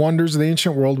 7 wonders of the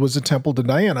ancient world was the temple to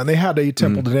Diana. And they had a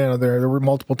temple to Diana there. There were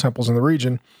multiple temples in the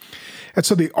region. And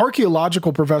so the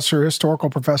archaeological professor, historical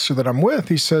professor that I'm with,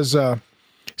 he says, well,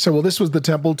 this was the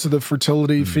temple to the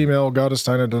fertility female goddess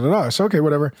Diana, I said, okay,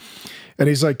 whatever. And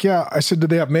he's like, yeah. I said, do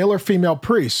they have male or female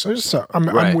priests?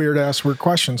 I'm weird to ask weird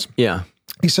questions. Yeah.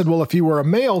 He said, well, if you were a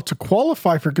male, to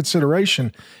qualify for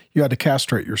consideration, you had to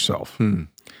castrate yourself.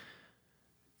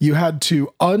 You had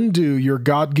to undo your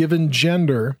God-given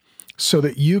gender so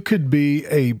that you could be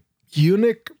a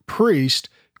eunuch priest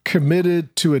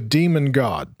committed to a demon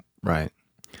god. Right.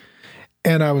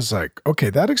 And I was like,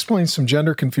 okay, that explains some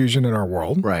gender confusion in our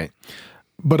world. Right.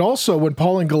 But also when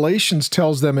Paul in Galatians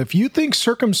tells them, if you think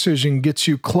circumcision gets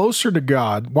you closer to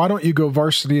God, why don't you go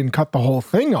varsity and cut the whole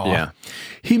thing off? Yeah.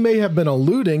 He may have been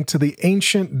alluding to the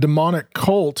ancient demonic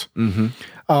cult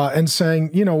and saying,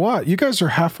 you know what, you guys are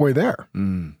halfway there.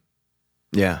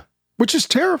 Yeah. Which is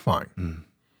terrifying.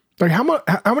 Like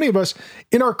how many of us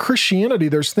in our Christianity,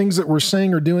 there's things that we're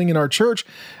saying or doing in our church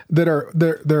that are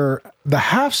they're the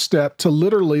half step to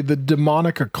literally the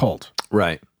demonic occult.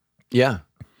 Right. Yeah.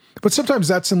 But sometimes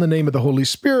that's in the name of the Holy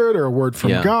Spirit or a word from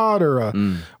God or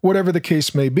whatever the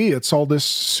case may be. It's all this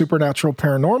supernatural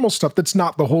paranormal stuff that's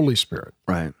not the Holy Spirit.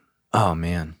 Right. Oh,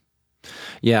 man.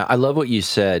 Yeah, I love what you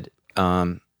said.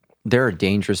 There are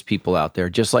dangerous people out there,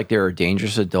 just like there are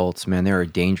dangerous adults, man. There are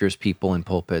dangerous people in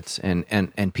pulpits,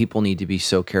 and people need to be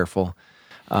so careful.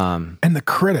 And the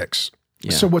critics.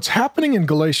 Yeah. So what's happening in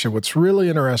Galatia, what's really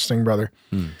interesting, brother,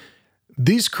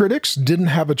 these critics didn't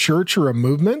have a church or a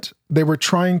movement. They were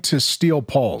trying to steal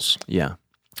Paul's. Yeah.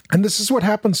 And this is what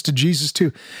happens to Jesus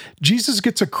too. Jesus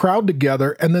gets a crowd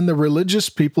together, and then the religious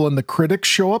people and the critics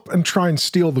show up and try and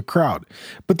steal the crowd.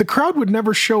 But the crowd would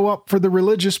never show up for the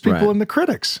religious people and the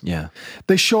critics. Yeah.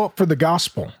 They show up for the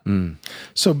gospel.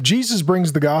 So Jesus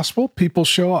brings the gospel, people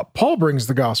show up. Paul brings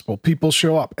the gospel, people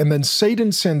show up. And then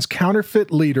Satan sends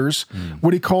counterfeit leaders,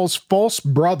 what he calls false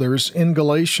brothers in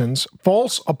Galatians,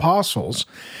 false apostles,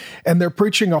 and they're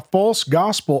preaching a false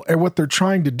gospel. And what they're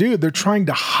trying to do, they're trying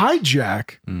to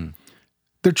hijack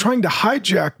they're trying to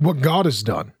hijack what God has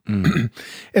done.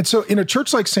 And so in a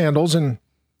church like Sandals, and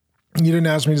you didn't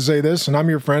ask me to say this, and I'm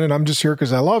your friend, and I'm just here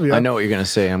because I love you. I know what you're going to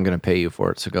say. I'm going to pay you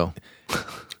for it, so go.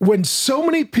 When so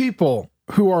many people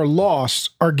who are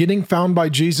lost are getting found by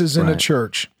Jesus in a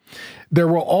church, there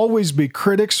will always be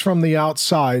critics from the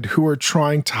outside who are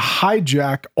trying to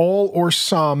hijack all or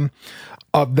some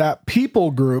of that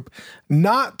people group,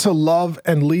 not to love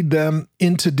and lead them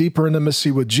into deeper intimacy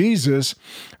with Jesus,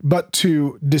 but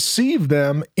to deceive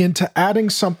them into adding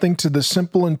something to the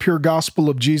simple and pure gospel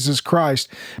of Jesus Christ.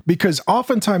 Because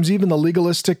oftentimes even the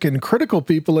legalistic and critical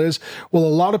people is, well, a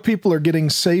lot of people are getting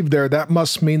saved there. That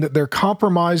must mean that they're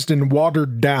compromised and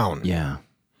watered down. Yeah.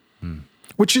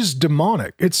 Which is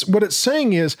demonic. What it's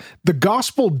saying is the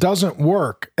gospel doesn't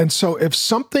work. And so if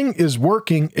something is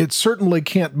working, it certainly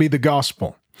can't be the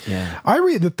gospel. Yeah. I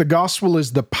read that the gospel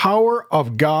is the power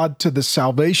of God to the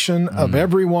salvation of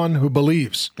everyone who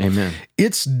believes. Amen.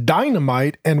 It's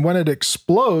dynamite, and when it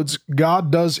explodes,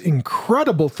 God does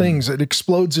incredible things. It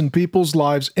explodes in people's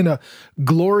lives in a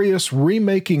glorious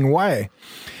remaking way.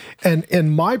 And in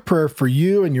my prayer for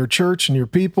you and your church and your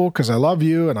people, because I love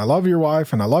you and I love your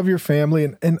wife and I love your family,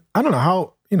 and I don't know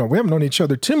how, we haven't known each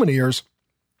other too many years.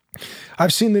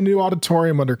 I've seen the new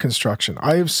auditorium under construction.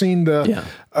 I have seen the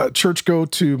church go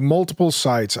to multiple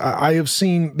sites. I have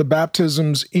seen the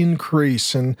baptisms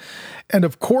increase. And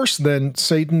of course, then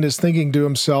Satan is thinking to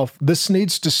himself, this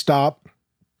needs to stop.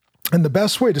 And the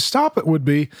best way to stop it would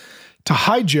be to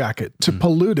hijack it, to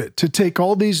pollute it, to take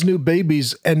all these new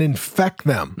babies and infect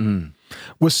them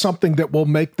with something that will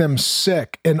make them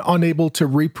sick and unable to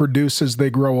reproduce as they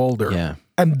grow older. Yeah.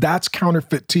 And that's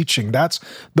counterfeit teaching. That's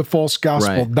the false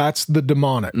gospel. Right. That's the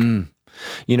demonic.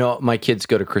 My kids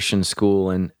go to Christian school,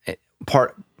 and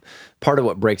part of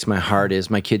what breaks my heart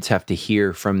is my kids have to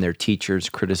hear from their teachers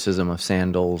criticism of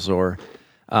sandals, or,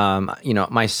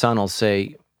 my son will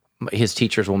say, his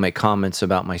teachers will make comments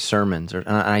about my sermons. And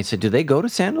I said, do they go to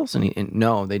sandals? And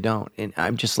no, they don't. And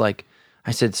I'm just like, I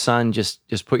said, son, just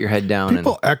put your head down.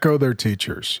 People echo their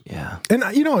teachers. Yeah. And,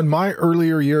 in my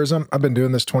earlier years, I've been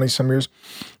doing this 20-some years,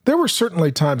 there were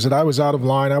certainly times that I was out of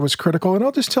line, I was critical, and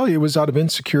I'll just tell you, it was out of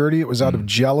insecurity, it was out of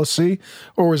jealousy,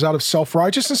 or it was out of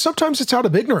self-righteousness. Sometimes it's out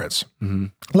of ignorance.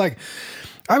 Like,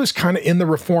 I was kind of in the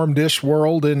Reformed-ish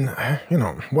world and,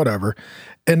 whatever.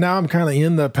 And now I'm kind of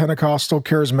in the Pentecostal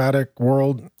charismatic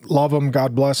world. Love them.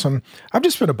 God bless them. I've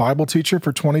just been a Bible teacher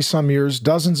for 20-some years,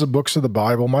 dozens of books of the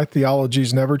Bible. My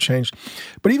theology's never changed.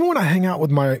 But even when I hang out with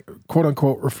my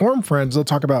quote-unquote Reformed friends, they'll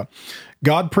talk about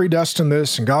God predestined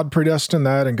this and God predestined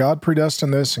that and God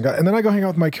predestined this. And then I go hang out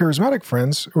with my charismatic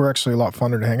friends, who are actually a lot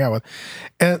funner to hang out with.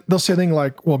 And they'll say things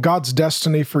like, well, God's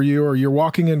destiny for you, or you're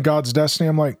walking in God's destiny.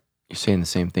 I'm like, you're saying the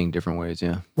same thing different ways,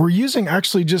 yeah. We're using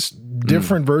actually just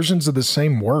different versions of the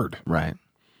same word. Right.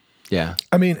 Yeah.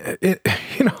 I mean, and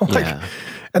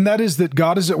that is that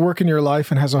God is at work in your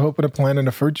life and has a hope and a plan and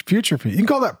a future for you. You can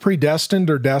call that predestined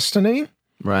or destiny.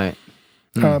 Right.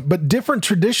 But different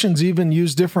traditions even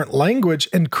use different language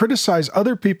and criticize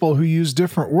other people who use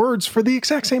different words for the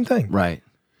exact same thing. Right.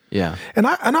 Yeah. And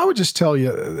I would just tell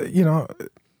you,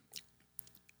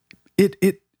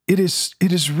 it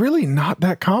is really not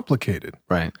that complicated.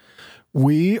 Right.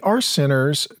 We are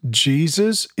sinners.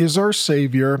 Jesus is our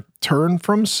Savior. Turn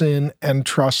from sin and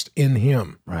trust in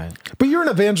Him. Right. But you're an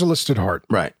evangelist at heart.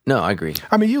 Right. No, I agree.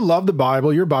 I mean, you love the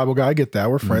Bible. You're a Bible guy. I get that.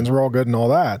 We're friends. We're all good and all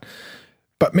that.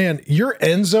 But man, your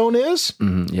end zone is?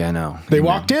 Yeah, no. They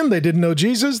walked in, they didn't know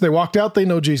Jesus. They walked out, they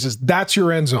know Jesus. That's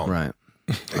your end zone. Right.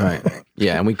 Right.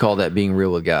 Yeah, and we call that being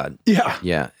real with God. Yeah.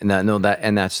 Yeah, and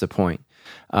that's the point.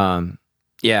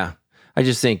 Yeah, I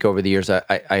just think over the years,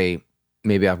 I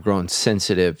maybe I've grown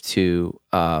sensitive to,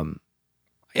 and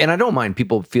I don't mind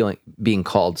people being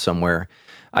called somewhere.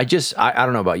 I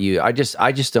don't know about you. I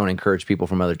just don't encourage people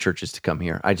from other churches to come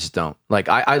here. I just don't. Like,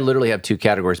 I literally have two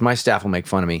categories. My staff will make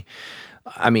fun of me.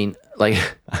 I mean, like,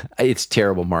 it's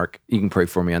terrible, Mark. You can pray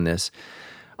for me on this.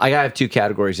 I have two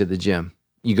categories at the gym.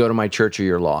 You go to my church or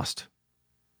you're lost.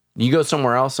 You go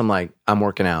somewhere else, I'm like, I'm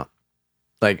working out.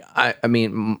 Like, I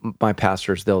mean, my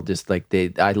pastors, they'll just I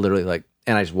literally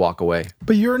and I just walk away.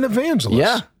 But you're an evangelist.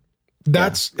 Yeah.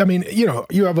 That's, I mean,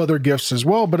 you have other gifts as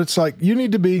well, but it's like, you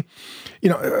need to be,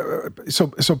 so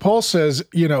Paul says,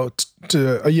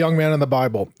 to a young man in the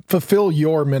Bible, fulfill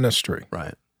your ministry.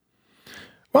 Right.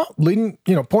 Well,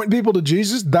 pointing people to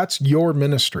Jesus, that's your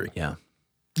ministry. Yeah.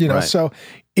 Right. So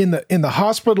in the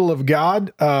hospital of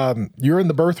God, you're in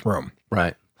the birth room.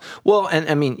 Right. Well, and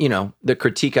I mean, the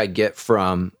critique I get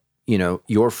from,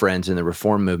 your friends in the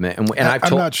Reform movement, and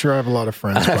I'm not sure I have a lot of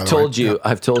friends. I've told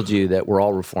you that we're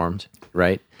all Reformed,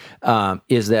 right?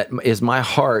 Is my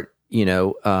heart,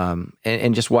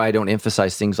 and just why I don't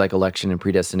emphasize things like election and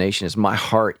predestination is my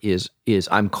heart is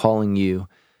I'm calling you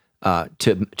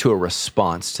to a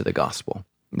response to the gospel.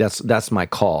 That's my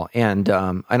call, and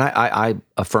I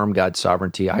affirm God's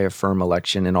sovereignty. I affirm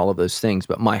election and all of those things.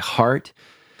 But my heart,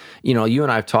 you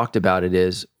and I have talked about it,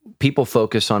 is people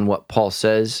focus on what Paul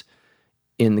says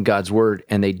in God's word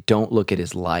and they don't look at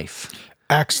his life.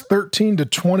 Acts 13 to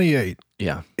 28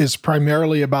 is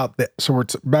primarily about that. So we're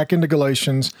back into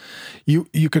Galatians.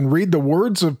 You can read the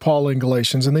words of Paul in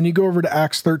Galatians, and then you go over to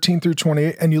Acts 13 through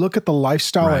 28, and you look at the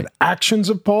lifestyle and actions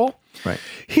of Paul. Right.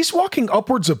 He's walking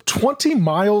upwards of 20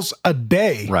 miles a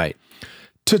day. Right.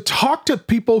 To talk to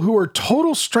people who are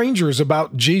total strangers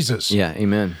about Jesus. Yeah,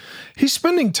 amen. He's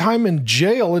spending time in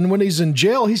jail, and when he's in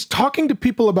jail, he's talking to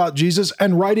people about Jesus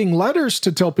and writing letters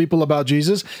to tell people about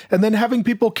Jesus, and then having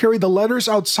people carry the letters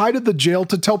outside of the jail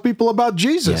to tell people about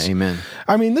Jesus. Yeah, amen.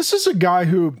 I mean, this is a guy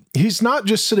who, he's not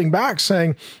just sitting back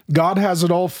saying, God has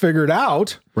it all figured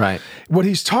out. Right. What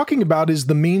he's talking about is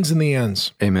the means and the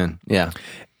ends. Amen. Yeah.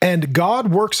 And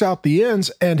God works out the ends,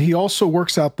 and he also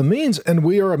works out the means, and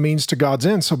we are a means to God's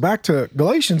end. So back to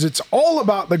Galatians, it's all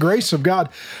about the grace of God,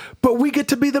 but we get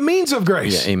to be the means of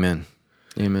grace. Yeah, amen.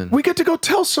 Amen. We get to go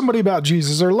tell somebody about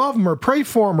Jesus, or love him, or pray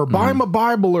for him, or buy him a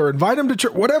Bible, or invite him to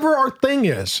church, whatever our thing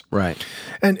is. Right.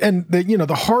 And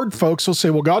the hard folks will say,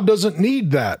 well, God doesn't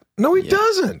need that. No, he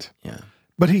doesn't. Yeah.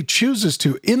 But he chooses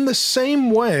to. In the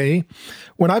same way,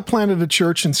 when I planted a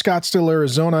church in Scottsdale,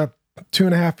 Arizona,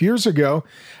 2.5 years ago,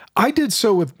 I did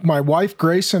so with my wife,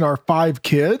 Grace, and our 5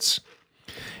 kids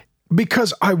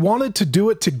because I wanted to do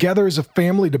it together as a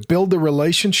family to build the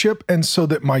relationship and so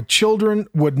that my children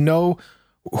would know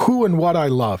who and what I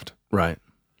loved. Right.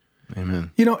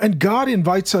 Amen. And God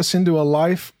invites us into a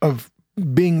life of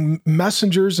being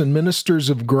messengers and ministers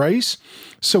of grace.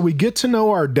 So we get to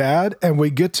know our dad and we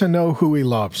get to know who he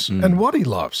loves and what he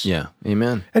loves. Yeah.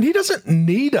 Amen. And he doesn't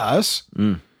need us.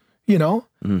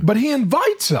 But he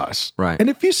invites us. Right. And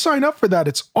if you sign up for that,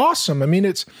 it's awesome. I mean,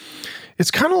 it's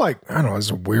kind of like, I don't know,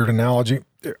 it's a weird analogy.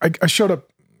 I showed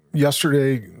up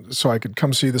yesterday so I could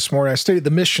come see you this morning. I stayed at the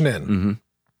Mission Inn,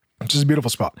 which is a beautiful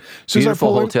spot.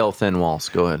 Beautiful hotel, thin walls.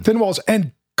 Go ahead. Thin walls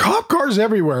and cop cars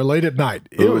everywhere late at night.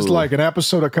 It was like an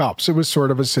episode of Cops. It was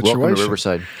sort of a situation. Welcome to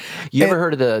Riverside. You ever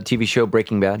heard of the TV show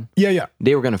Breaking Bad? Yeah.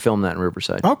 They were going to film that in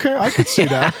Riverside. Okay, I could see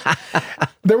that.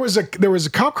 There was a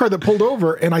cop car that pulled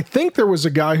over, and I think there was a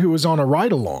guy who was on a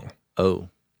ride-along. Oh.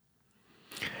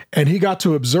 And he got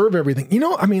to observe everything.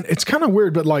 I mean, it's kind of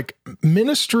weird, but like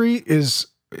ministry is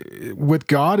with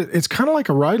God, it's kind of like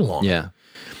a ride-along. Yeah.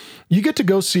 You get to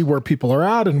go see where people are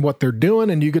at and what they're doing,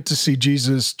 and you get to see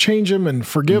Jesus change them and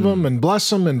forgive them and bless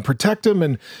them and protect them.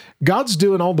 And God's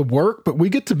doing all the work, but we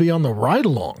get to be on the ride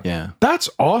along. Yeah. That's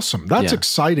awesome. That's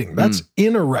exciting. That's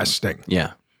interesting.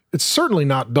 Yeah. It's certainly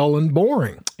not dull and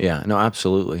boring. Yeah. No,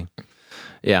 absolutely.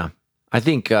 Yeah. I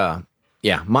think,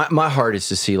 my heart is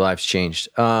to see lives changed.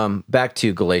 Back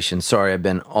to Galatians. Sorry, I've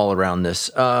been all around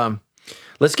this.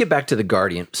 Let's get back to the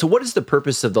guardian. So what is the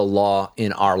purpose of the law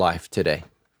in our life today?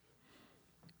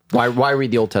 Why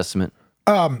read the Old Testament?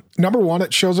 Number one,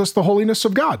 it shows us the holiness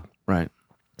of God. Right.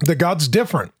 That God's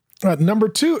different. Number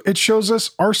two, it shows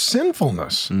us our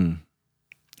sinfulness. And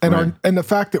and the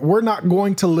fact that we're not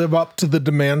going to live up to the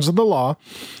demands of the law.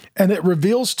 And it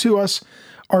reveals to us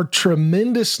our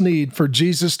tremendous need for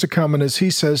Jesus to come and, as he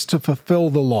says, to fulfill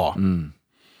the law.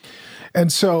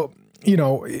 And so,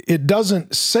 it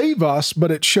doesn't save us,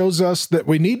 but it shows us that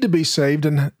we need to be saved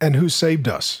and who saved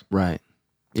us. Right.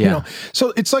 Yeah.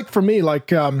 So it's like for me,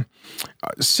 like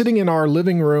sitting in our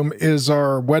living room is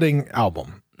our wedding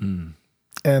album.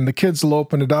 And the kids will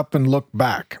open it up and look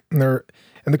back.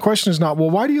 And the question is not, well,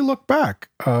 why do you look back?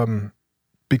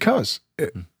 Because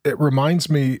it reminds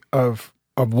me of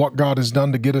what God has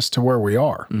done to get us to where we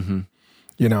are.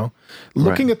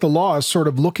 Looking at the law is sort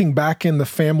of looking back in the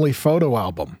family photo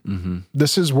album.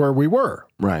 This is where we were.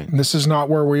 Right. And this is not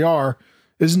where we are.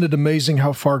 Isn't it amazing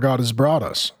how far God has brought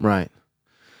us? Right.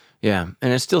 Yeah.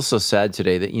 And it's still so sad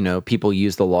today that, people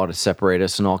use the law to separate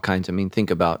us and all kinds. I mean, think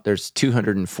about, there's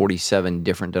 247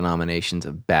 different denominations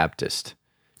of Baptist.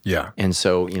 Yeah. And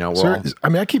so,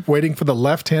 I keep waiting for the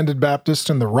left-handed Baptist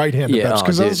and the right-handed Baptist,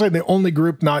 because that's like the only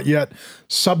group not yet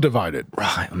subdivided.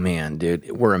 Right. Man,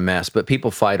 dude, we're a mess. But people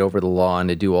fight over the law and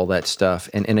to do all that stuff.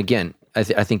 And again, I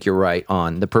think you're right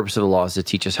on. The purpose of the law is to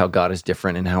teach us how God is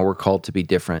different and how we're called to be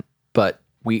different. But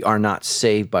we are not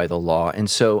saved by the law. And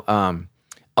so,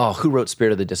 who wrote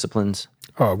Spirit of the Disciplines?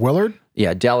 Willard?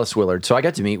 Yeah, Dallas Willard. So I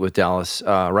got to meet with Dallas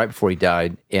right before he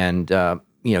died. And,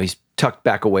 he's tucked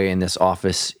back away in this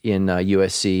office in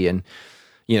USC. And,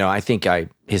 I think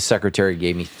his secretary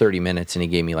gave me 30 minutes and he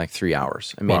gave me like 3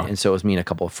 hours. And so it was me and a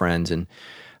couple of friends. And,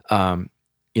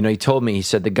 he told me, he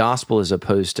said, the gospel is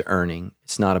opposed to earning.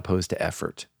 It's not opposed to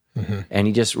effort. And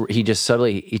he just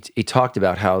subtly, he talked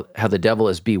about how the devil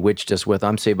has bewitched us with,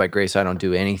 I'm saved by grace, I don't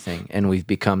do anything. And we've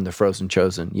become the frozen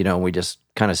chosen, we just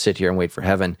kind of sit here and wait for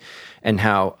heaven. And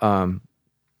how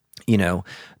the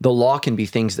law can be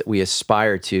things that we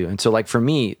aspire to. And so like for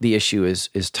me, the issue is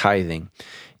tithing.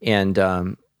 And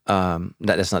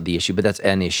that's not the issue, but that's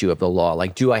an issue of the law.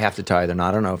 Like, do I have to tithe or not?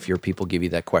 I don't know if your people give you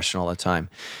that question all the time.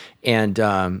 And,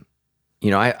 I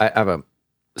have a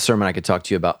sermon I could talk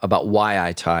to you about why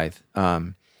I tithe.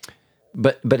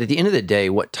 But at the end of the day,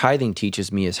 what tithing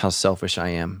teaches me is how selfish I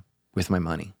am with my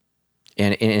money.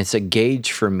 And it's a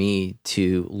gauge for me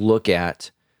to look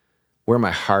at where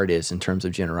my heart is in terms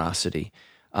of generosity.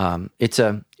 It's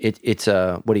a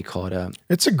what do you call it?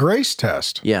 It's a grace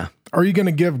test. Yeah. Are you going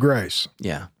to give grace?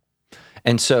 Yeah.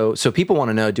 And so people want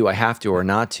to know, do I have to or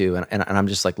not to? And I'm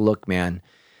just like, look, man,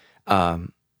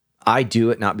 I do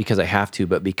it not because I have to,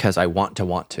 but because I want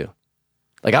to.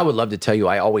 Like, I would love to tell you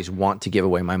I always want to give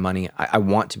away my money. I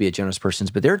want to be a generous person,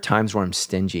 but there are times where I'm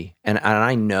stingy. And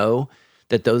I know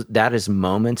that is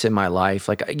moments in my life.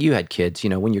 Like, you had kids,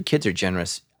 when your kids are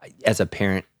generous, as a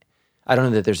parent, I don't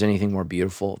know that there's anything more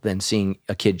beautiful than seeing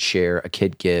a kid share, a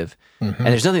kid give. Mm-hmm. And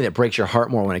there's nothing that breaks your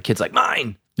heart more when a kid's like,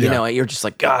 mine. Yeah. You're just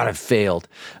like, God, I failed.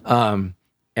 And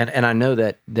I know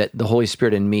that the Holy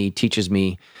Spirit in me teaches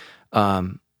me,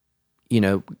 Malachi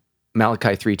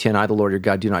 3:10, I, the Lord your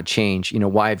God, do not change.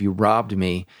 Why have you robbed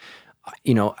me?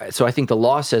 So I think the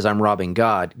law says I'm robbing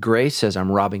God. Grace says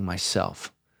I'm robbing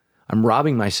myself. I'm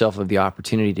robbing myself of the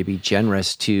opportunity to be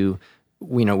generous to,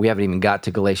 we haven't even got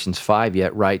to Galatians 5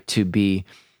 yet, right? To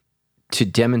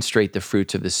demonstrate the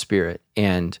fruits of the Spirit.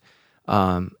 And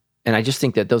I just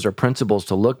think that those are principles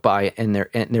to look by, and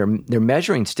they're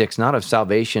measuring sticks, not of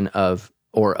salvation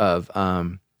or of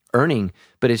earning,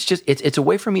 but it's a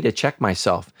way for me to check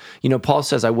myself. Paul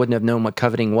says I wouldn't have known what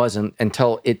coveting was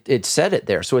until it said it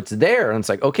there. So it's there, and it's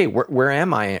like, okay, where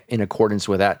am I in accordance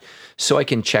with that? So I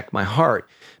can check my heart,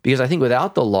 because I think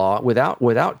without the law,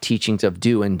 without teachings of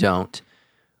do and don't,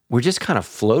 we're just kind of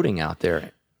floating out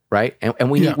there, right? And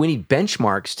we need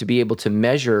benchmarks to be able to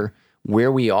measure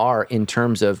where we are in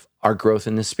terms of our growth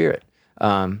in the Spirit.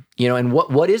 And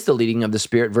what is the leading of the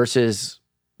Spirit versus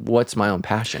what's my own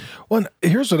passion? Well,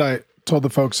 here's what I told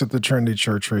the folks at the Trinity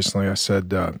Church recently. I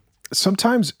said,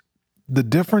 sometimes the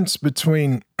difference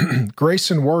between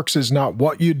grace and works is not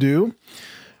what you do,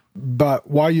 but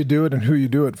why you do it and who you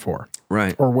do it for.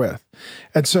 Right. Or with.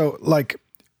 And so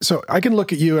I can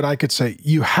look at you and I could say,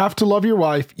 you have to love your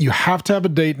wife, you have to have a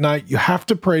date night, you have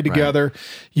to pray together, right.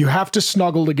 You have to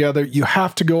snuggle together, you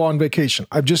have to go on vacation.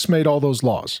 I've just made all those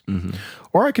laws. Mm-hmm.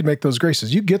 Or I could make those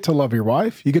graces. You get to love your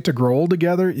wife, you get to grow old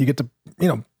together, you get to,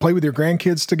 play with your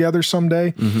grandkids together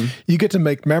someday. Mm-hmm. You get to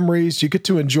make memories, you get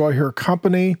to enjoy her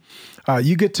company,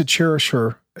 you get to cherish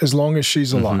her as long as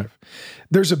she's alive. Mm-hmm.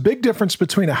 There's a big difference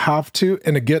between a have to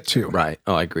and a get to. Right.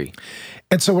 Oh, I agree.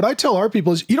 And so what I tell our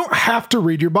people is, you don't have to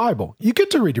read your Bible. You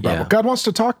get to read your Bible. Yeah. God wants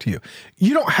to talk to you.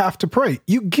 You don't have to pray.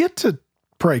 You get to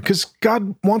pray because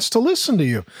God wants to listen to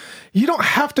you. You don't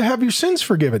have to have your sins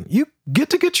forgiven. You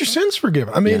get your sins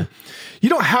forgiven. I mean, You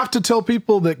don't have to tell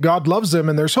people that God loves them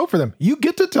and there's hope for them. You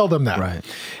get to tell them that. Right.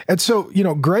 And so,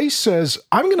 grace says,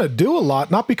 I'm going to do a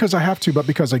lot, not because I have to, but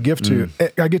because I give to.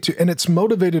 I get to, and it's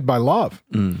motivated by love.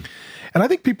 Mm. And I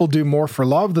think people do more for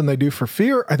love than they do for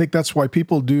fear. I think that's why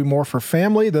people do more for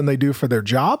family than they do for their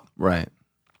job. Right.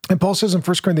 And Paul says in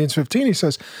 1 Corinthians 15, he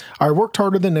says, I worked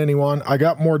harder than anyone. I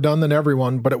got more done than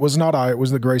everyone, but it was not I. It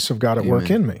was the grace of God at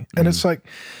work in me. And it's like,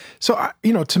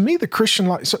 to me, the Christian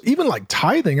life, so even like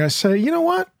tithing, I say, you know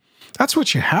what? That's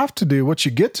what you have to do. What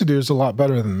you get to do is a lot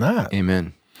better than that.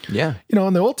 Amen. Yeah.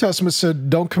 In the Old Testament said,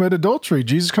 don't commit adultery.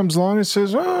 Jesus comes along and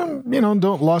says,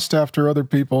 don't lust after other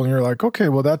people. And you're like, okay,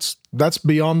 well, that's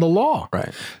beyond the law.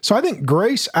 Right. So I think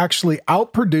grace actually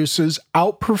outproduces,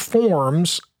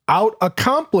 outperforms,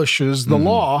 out-accomplishes the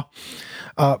law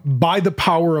by the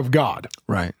power of God.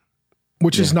 Right.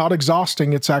 Which is not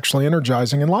exhausting. It's actually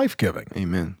energizing and life-giving.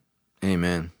 Amen.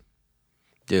 Amen.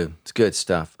 Dude, it's good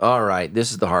stuff. All right.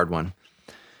 This is the hard one.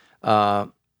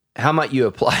 How might you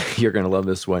apply, you're going to love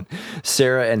this one,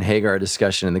 Sarah and Hagar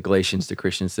discussion in the Galatians to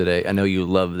Christians today? I know you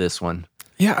love this one.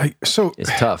 Yeah, it's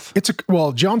tough.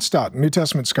 John Stott, New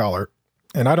Testament scholar,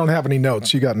 and I don't have any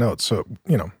notes. You got notes, so,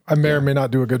 I may or may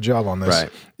not do a good job on this. Right.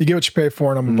 You get what you pay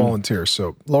for, and I'm a volunteer,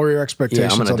 so lower your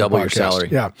expectations. Yeah, I'm going to double your salary.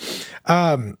 Yeah.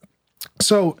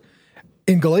 So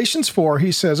in Galatians 4,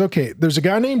 he says, okay, there's a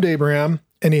guy named Abraham,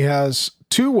 and he has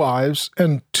 2 wives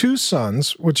and 2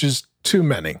 sons, which is too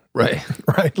many. Right.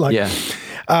 Right.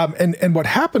 And what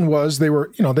happened was they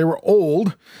were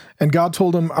old, and God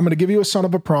told them, I'm going to give you a son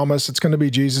of a promise. It's going to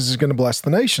be Jesus. He's going to bless the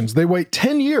nations. They wait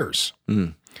 10 years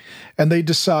and they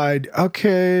decide,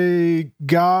 okay,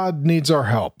 God needs our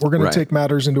help. We're going to take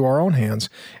matters into our own hands.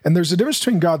 And there's a difference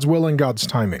between God's will and God's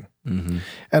timing. Mm-hmm.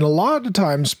 And a lot of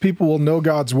times people will know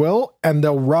God's will and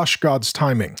they'll rush God's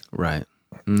timing. Right.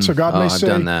 So God may I've say,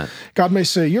 done that. God may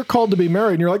say, you're called to be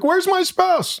married. And you're like, where's my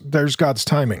spouse? There's God's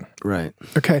timing. Right.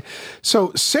 Okay.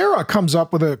 So Sarah comes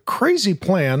up with a crazy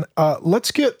plan.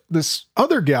 Let's get this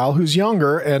other gal who's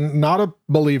younger and not a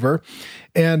believer,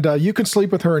 and you can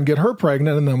sleep with her and get her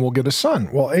pregnant, and then we'll get a son.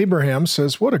 Well, Abraham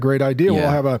says, what a great idea.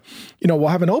 Yeah. We'll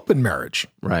have an open marriage.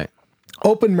 Right.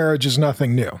 Open marriage is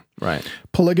nothing new. Right.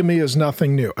 Polygamy is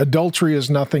nothing new. Adultery is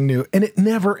nothing new. And it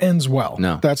never ends well.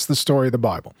 No. That's the story of the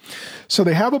Bible. So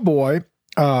they have a boy,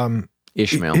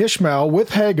 Ishmael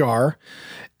with Hagar.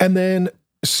 And then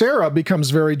Sarah becomes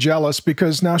very jealous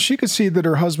because now she could see that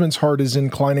her husband's heart is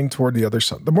inclining toward the other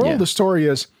side. The moral of the story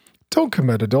is, don't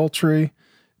commit adultery.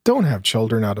 Don't have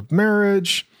children out of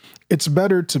marriage. It's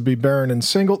better to be barren and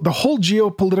single. The whole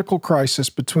geopolitical crisis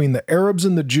between the Arabs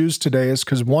and the Jews today is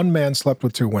because one man slept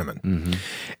with two women. Mm-hmm.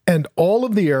 And all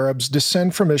of the Arabs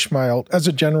descend from Ishmael as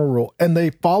a general rule, and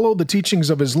they follow the teachings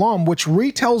of Islam, which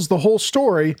retells the whole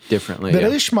story differently. That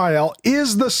Ishmael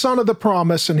is the son of the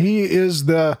promise, and he is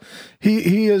the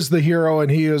hero,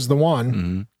 and he is the one.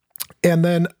 Mm-hmm. And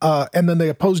then they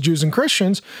oppose Jews and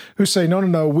Christians who say,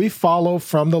 no, we follow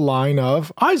from the line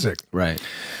of Isaac. Right.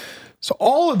 So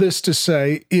all of this to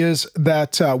say is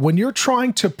that when you're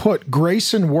trying to put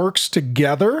grace and works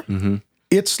together, mm-hmm.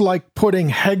 it's like putting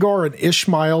Hagar and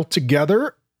Ishmael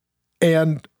together,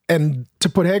 and to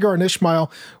put Hagar and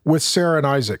Ishmael with Sarah and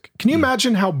Isaac. Can you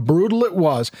imagine how brutal it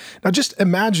was? Now just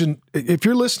imagine if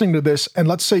you're listening to this, and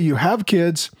let's say you have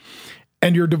kids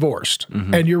and you're divorced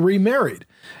mm-hmm. and you're remarried.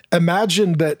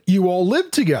 Imagine that you all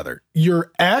live together,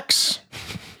 your ex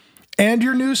and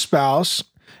your new spouse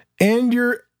and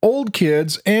your old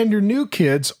kids and your new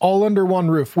kids all under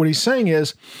one roof. What he's saying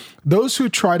is those who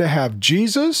try to have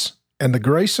Jesus and the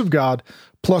grace of God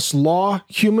plus law,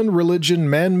 human religion,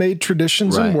 man-made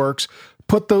traditions and works,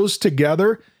 put those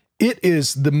together, it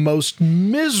is the most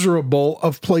miserable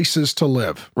of places to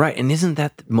live. Right. And isn't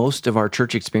that most of our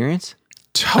church experience?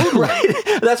 Totally.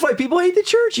 Right. That's why people hate the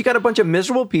church. You got a bunch of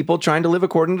miserable people trying to live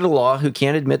according to the law who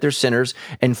can't admit they're sinners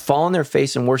and fall on their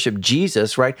face and worship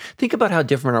Jesus, right? Think about how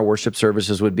different our worship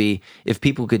services would be if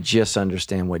people could just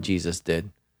understand what Jesus did,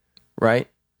 right?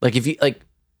 Like if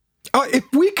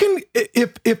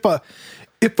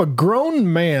a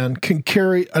grown man can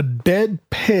carry a dead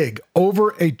pig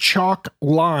over a chalk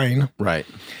line, right,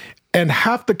 and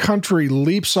half the country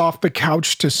leaps off the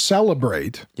couch to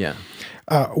celebrate, yeah,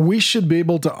 we should be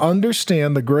able to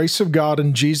understand the grace of God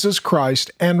in Jesus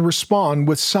Christ and respond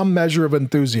with some measure of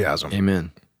enthusiasm.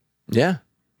 Amen. Yeah.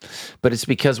 But it's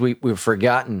because we've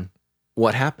forgotten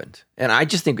what happened. And I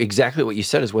just think exactly what you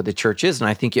said is what the church is. And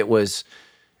I think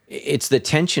it's the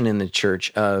tension in the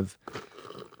church of,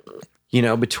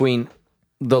 between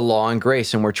the law and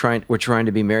grace. And we're trying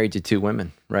to be married to two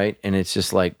women, right? And it's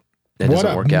just like, that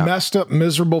doesn't work out. What a messed up,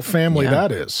 miserable family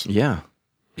that is. Yeah.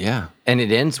 Yeah. And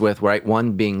it ends with,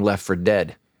 one being left for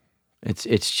dead.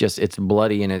 It's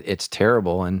bloody and it's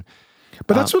terrible.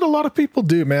 But that's what a lot of people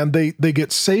do, man. They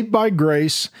get saved by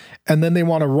grace, and then they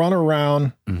want to run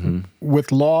around mm-hmm.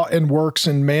 with law and works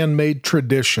and man-made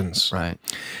traditions. Right.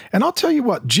 And I'll tell you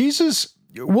what, Jesus,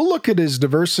 we'll look at his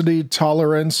diversity,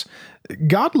 tolerance.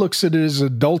 God looks at it as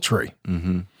adultery.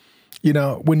 Mm-hmm.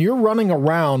 When you're running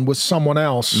around with someone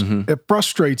else, mm-hmm. it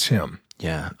frustrates him.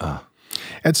 Yeah.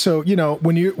 And so,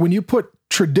 when you put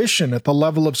tradition at the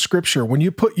level of Scripture, when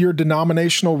you put your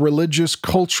denominational, religious,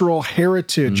 cultural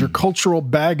heritage, your cultural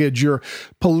baggage, your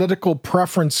political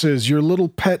preferences, your little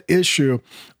pet issue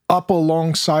up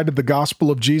alongside of the gospel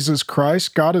of Jesus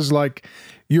Christ, God is like,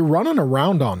 you're running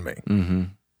around on me. Mm-hmm.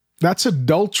 That's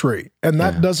adultery, and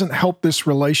that doesn't help this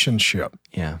relationship.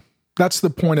 Yeah. That's the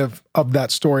point of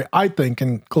that story, I think,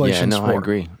 in Galatians 4. I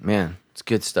agree. Man, it's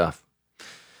good stuff.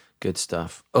 Good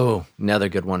stuff. Oh, another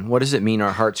good one. What does it mean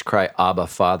our hearts cry, Abba,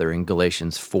 Father, in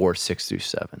Galatians 4,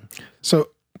 6-7? So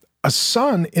a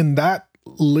son in that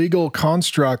legal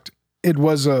construct, it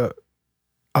was a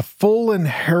full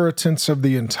inheritance of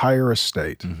the entire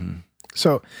estate. Mm-hmm.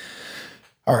 So,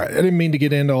 all right, I didn't mean to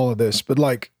get into all of this, but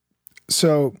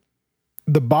so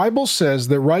the Bible says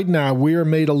that right now we are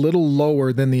made a little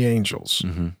lower than the angels.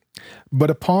 Mm-hmm. But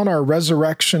upon our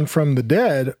resurrection from the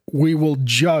dead, we will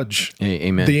judge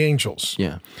Amen. The angels.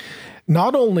 Yeah.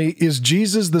 Not only is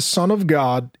Jesus the Son of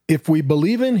God, if we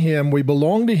believe in him, we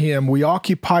belong to him, we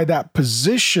occupy that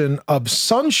position of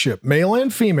sonship, male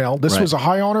and female. This was a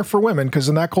high honor for women because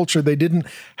in that culture, they didn't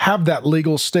have that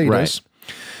legal status.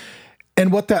 Right.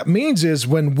 And what that means is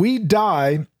when we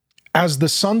die as the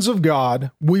sons of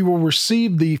God, we will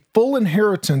receive the full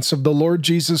inheritance of the Lord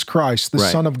Jesus Christ, the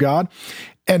Son of God.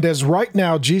 And as right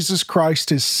now Jesus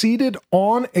Christ is seated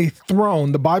on a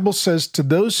throne, the Bible says to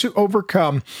those who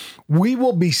overcome, we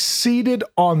will be seated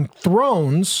on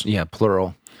thrones. Yeah,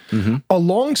 plural.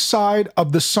 Alongside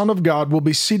of the Son of God will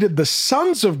be seated the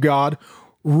sons of God,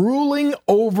 ruling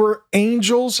over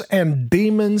angels and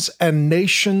demons and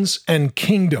nations and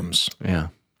kingdoms. Yeah.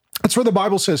 That's where the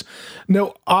Bible says,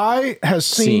 no eye has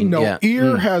seen, no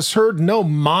ear has heard, no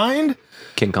mind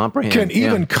Can comprehend. can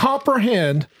even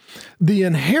comprehend the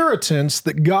inheritance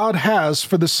that God has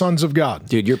for the sons of God.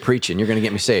 Dude, you're preaching. You're going to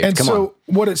get me saved. And Come so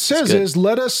on. what it says is,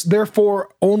 let us therefore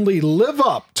only live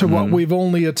up to what we've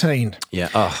only attained. Yeah.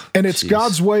 Oh, And it's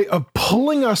God's way of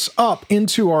pulling us up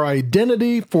into our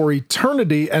identity for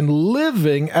eternity and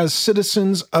living as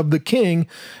citizens of the King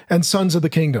and sons of the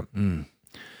kingdom.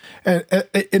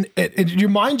 And your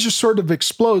mind just sort of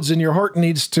explodes and your heart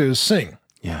needs to sing.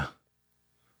 Yeah.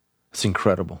 It's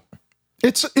incredible.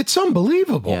 It's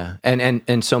unbelievable. Yeah.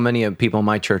 And so many of people in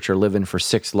my church are living for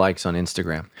 6 likes on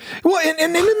Instagram. Well, and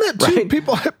in that too,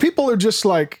 Right? people are just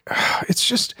like, it's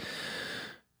just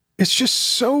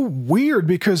so weird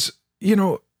because,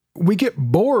 we get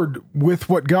bored with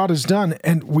what God has done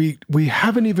and we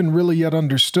haven't even really yet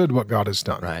understood what God has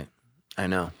done. Right. I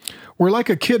know. We're like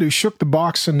a kid who shook the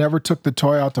box and never took the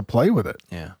toy out to play with it.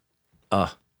 Yeah.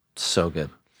 Oh, so good.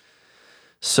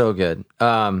 So good.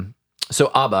 So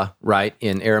Abba, right,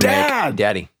 in Aramaic,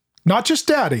 Daddy. Not just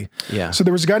daddy. Yeah. So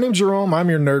there was a guy named Jerome, I'm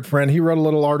your nerd friend. He wrote a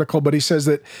little article, but he says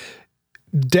that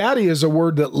daddy is a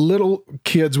word that little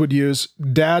kids would use.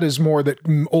 Dad is more that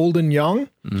old and young.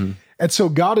 And so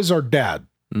God is our dad.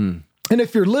 And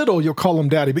if you're little, you'll call him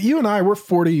daddy. But you and I, we're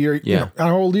 40 years. Yeah.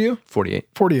 How old are you? 48.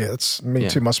 48. That's me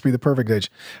too. Must be the perfect age.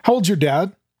 How old's your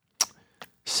dad?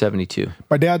 72.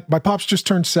 My pops just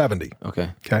turned 70. Okay.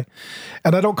 Okay.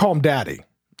 And I don't call him daddy.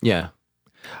 Yeah.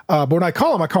 But when I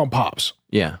call him pops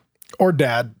Yeah. or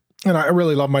dad. And I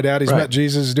really love my dad. He's met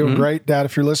Jesus. He's doing great. Dad,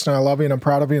 if you're listening, I love you and I'm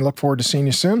proud of you and look forward to seeing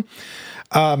you soon.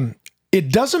 It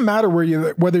doesn't matter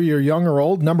whether you're young or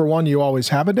old. Number one, you always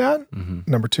have a dad.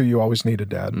 Number two, you always need a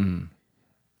dad.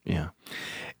 Yeah.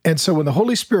 And so when the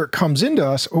Holy Spirit comes into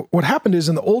us, what happened is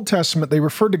in the Old Testament, they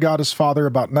referred to God as Father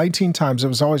about 19 times. It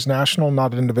was always national,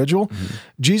 not individual.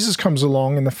 Jesus comes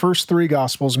along in the first 3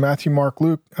 Gospels, Matthew, Mark,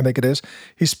 Luke, I think it is.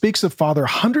 He speaks of Father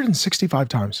 165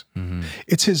 times.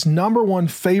 It's his number one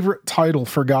favorite title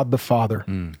for God the Father.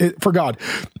 For God,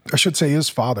 I should say his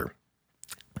Father.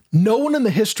 No one in the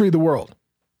history of the world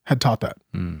had taught that.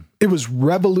 It was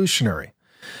revolutionary.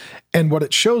 And what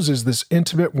it shows is this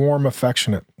intimate, warm,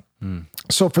 affectionate.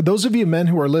 So for those of you men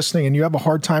who are listening and you have a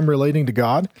hard time relating to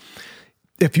God,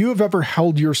 if you have ever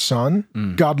held your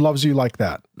son, God loves you like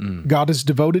that. God is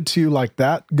devoted to you like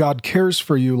that. God cares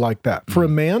for you like that. For a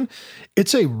man,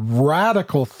 it's a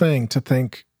radical thing to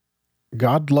think,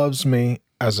 God loves me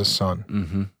as a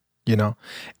son.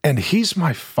 And he's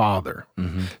my father.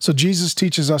 So Jesus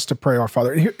teaches us to pray our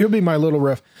Father. Here'll be my little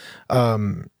riff.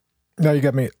 Now you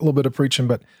got me a little bit of preaching,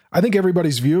 but I think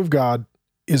everybody's view of God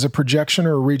is a projection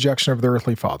or a rejection of the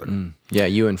earthly father. Yeah,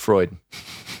 you and Freud.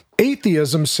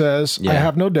 Atheism says, I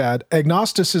have no dad.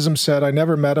 Agnosticism said, I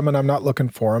never met him and I'm not looking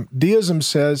for him. Deism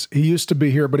says, he used to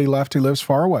be here, but he left. He lives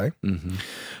far away.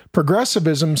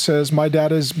 Progressivism says, my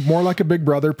dad is more like a big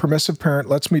brother, permissive parent,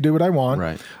 lets me do what I want.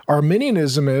 Right.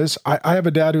 Arminianism is, I have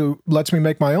a dad who lets me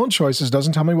make my own choices,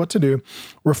 doesn't tell me what to do.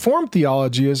 Reformed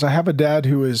theology is, I have a dad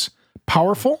who is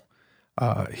powerful.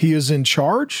 He is in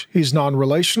charge. He's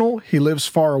non-relational. He lives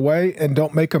far away, and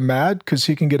don't make him mad because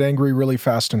he can get angry really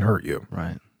fast and hurt you.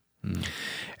 Right.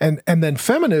 And then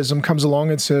feminism comes along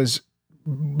and says,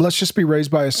 let's just be raised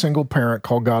by a single parent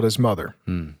called God as mother.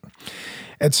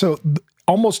 And so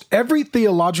almost every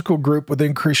theological group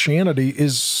within Christianity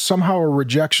is somehow a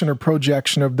rejection or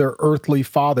projection of their earthly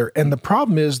father. And the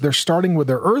problem is they're starting with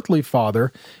their earthly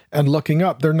father and looking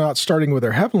up. They're not starting with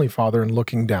their heavenly father and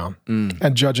looking down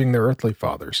and judging their earthly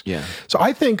fathers. Yeah. So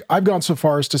I think I've gone so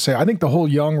far as to say, I think the whole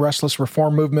young, restless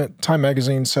reform movement, Time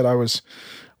Magazine said I was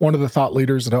one of the thought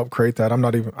leaders that helped create that. I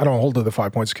don't hold to the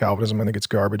 5 points of Calvinism. I think it's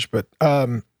garbage, but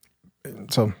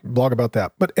so blog about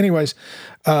that. But anyways,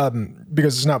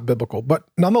 because it's not biblical. But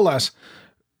nonetheless,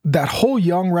 that whole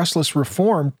young, restless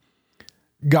reform,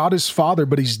 God is Father,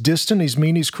 but he's distant, he's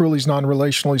mean, he's cruel, he's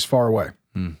non-relational, he's far away.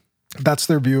 That's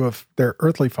their view of their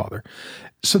earthly father.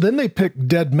 So then they pick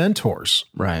dead mentors.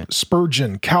 Right.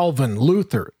 Spurgeon, Calvin,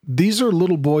 Luther. These are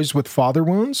little boys with father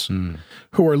wounds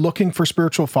who are looking for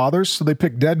spiritual fathers. So they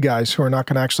pick dead guys who are not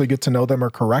going to actually get to know them or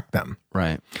correct them.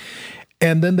 Right.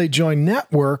 And then they join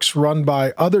networks run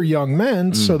by other young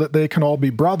men so that they can all be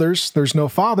brothers. There's no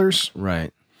fathers.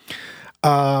 Right.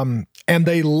 And And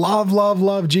they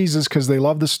love Jesus because they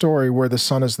love the story where the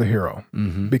son is the hero,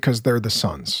 because they're the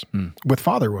sons with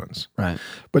father wounds. Right.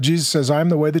 But Jesus says, I am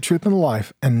the way, the truth, and the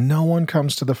life, and no one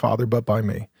comes to the Father but by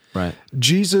me. Right.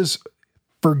 Jesus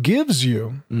forgives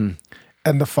you, and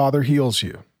the Father heals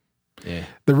you. Yeah.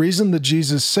 The reason that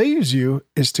Jesus saves you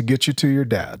is to get you to your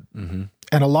dad. And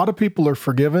a lot of people are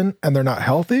forgiven and they're not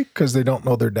healthy because they don't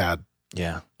know their dad.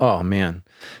 Yeah. Oh man.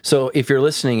 So if you're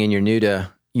listening and you're new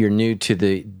to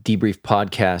the Debrief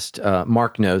podcast,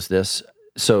 Mark knows this.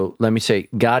 So let me say,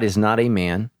 God is not a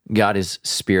man. God is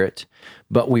spirit,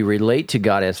 but we relate to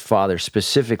God as Father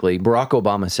specifically. Barack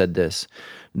Obama said this,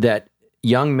 that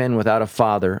young men without a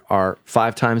father are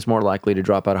 5 times more likely to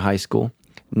drop out of high school,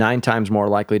 9 times more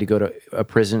likely to go to a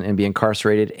prison and be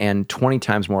incarcerated, and 20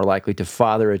 times more likely to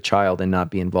father a child and not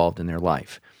be involved in their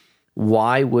life.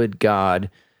 Why would God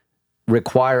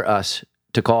require us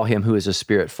to call him who is a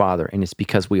spirit father? And it's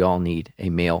because we all need a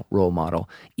male role model.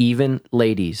 Even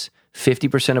ladies,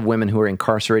 50% of women who are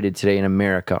incarcerated today in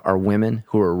America are women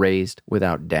who are raised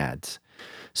without dads.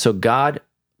 So God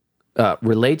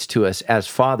relates to us as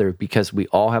father because we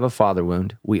all have a father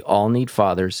wound. We all need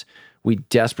fathers. We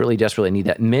desperately need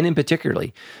that. Men in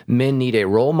particularly. Men need a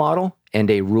role model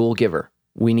and a rule giver.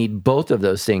 We need both of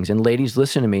those things. And ladies,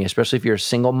 listen to me, especially if you're a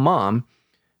single mom,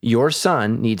 your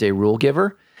son needs a rule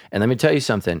giver. And let me tell you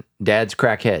something, dads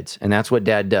crack heads, and that's what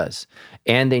dad does.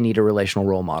 And they need a relational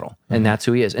role model, and that's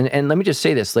who he is. And let me just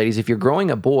say this, ladies, if you're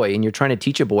growing a boy and you're trying to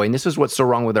teach a boy, and this is what's so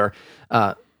wrong with our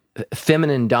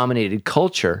feminine-dominated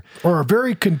culture. Or a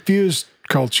very confused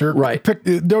culture. Right.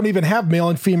 Don't even have male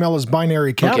and female as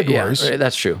binary categories. Okay, yeah,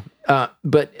 that's true.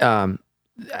 But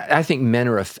I think men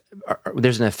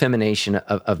there's an effemination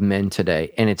of men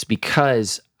today, and it's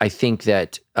because I think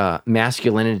that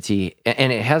masculinity,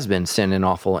 and it has been sin and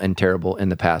awful and terrible in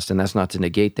the past, and that's not to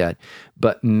negate that,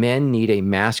 but men need a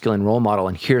masculine role model,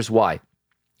 and here's why.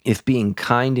 If being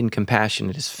kind and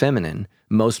compassionate is feminine,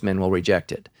 most men will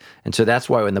reject it. And so that's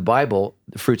why in the Bible,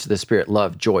 the fruits of the Spirit,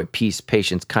 love, joy, peace,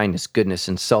 patience, kindness, goodness,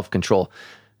 and self-control,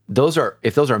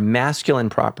 if those are masculine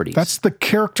properties. That's the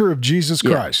character of Jesus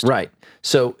Christ. Yeah, right.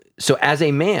 So as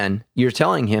a man, you're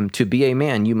telling him to be a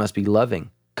man, you must be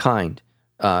loving, kind,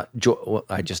 joy. Well,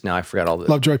 I forgot all the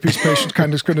love, joy, peace, patience,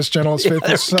 kindness, goodness, gentleness,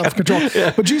 faithfulness, self-control.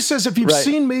 Yeah. But Jesus says, if you've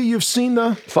seen me, you've seen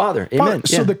the Father. Amen.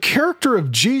 So the character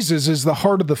of Jesus is the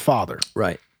heart of the Father.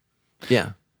 Right.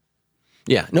 Yeah.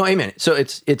 Yeah. No, amen. So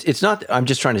it's not, I'm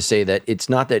just trying to say that it's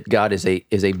not that God is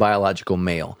a biological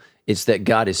male. It's that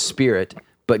God is spirit,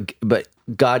 but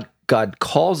God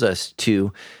calls us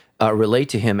to relate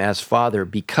to him as Father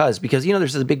because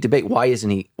there's a big debate. Why isn't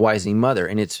he mother?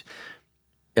 And it's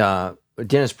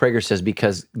Dennis Prager says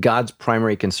because God's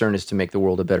primary concern is to make the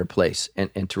world a better place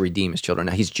and to redeem his children.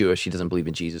 Now, he's Jewish. He doesn't believe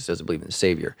in Jesus, doesn't believe in the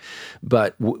Savior.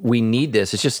 But we need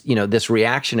this. It's just, this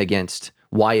reaction against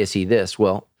why is he this?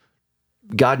 Well,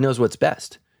 God knows what's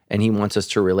best, and he wants us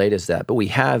to relate as that. But we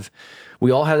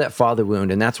all have that father wound,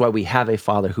 and that's why we have a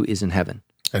Father who is in heaven.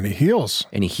 And he heals.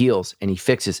 And he heals, and he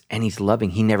fixes, and he's loving.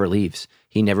 He never leaves.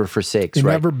 He never forsakes, He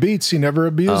right? never beats. He never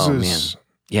abuses. Oh, man.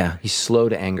 Yeah, he's slow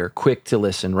to anger, quick to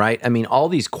listen, right? I mean, all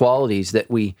these qualities that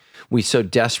we so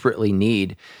desperately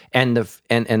need, and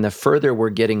the further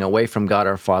we're getting away from God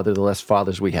our Father, the less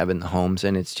fathers we have in the homes,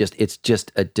 and it's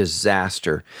just a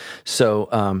disaster. So,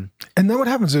 and then what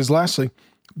happens is, lastly,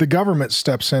 the government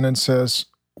steps in and says,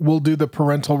 we'll do the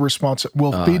parental response.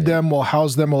 We'll feed them, we'll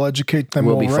house them, we'll educate them,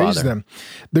 we'll raise them.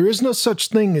 There is no such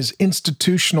thing as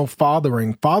institutional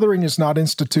fathering. Fathering is not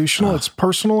institutional, it's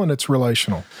personal and it's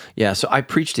relational. Yeah, so I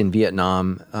preached in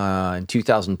Vietnam in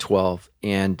 2012,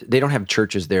 and they don't have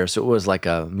churches there, so it was like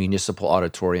a municipal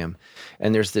auditorium.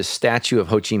 And there's this statue of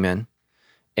Ho Chi Minh,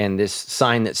 and this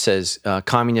sign that says,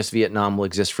 Communist Vietnam will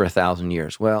exist for 1,000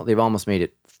 years. Well, they've almost made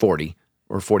it 40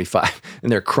 or 45,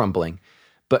 and they're crumbling.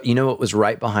 But you know what was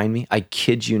right behind me? I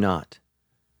kid you not.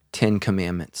 10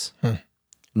 Commandments.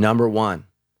 Number 1,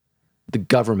 the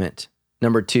government.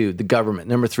 Number 2, the government.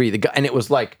 Number 3, and it was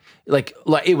like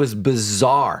it was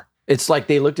bizarre. It's like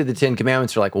they looked at the 10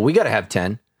 Commandments. They're like, well, we got to have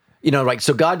 10.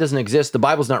 So God doesn't exist. The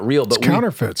Bible's not real. But it's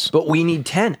counterfeits. But we need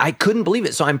 10. I couldn't believe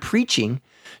it. So I'm preaching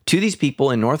to these people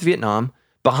in North Vietnam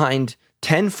behind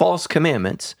 10 false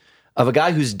commandments of a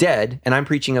guy who's dead, and I'm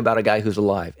preaching about a guy who's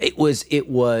alive. It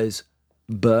was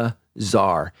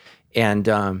bizarre. And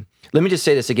let me just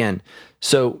say this again.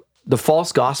 So the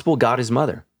false gospel, God is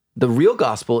mother. The real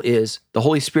gospel is the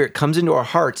Holy Spirit comes into our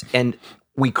hearts and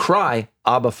we cry,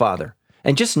 Abba, Father.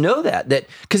 And just know that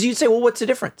because you'd say, well, what's the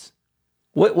difference?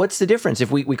 What's the difference? If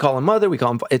we call him mother, we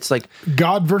call him, it's like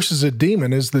God versus a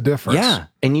demon is the difference. Yeah,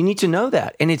 and you need to know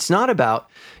that. And it's not about,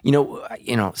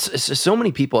 so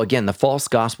many people, again, the false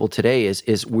gospel today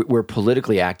is we're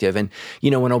politically active. And,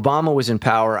 when Obama was in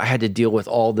power, I had to deal with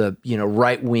all the,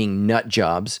 right-wing nut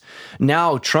jobs.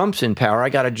 Now Trump's in power, I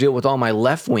got to deal with all my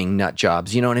left-wing nut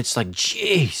jobs, and it's like,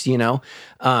 geez,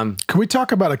 Can we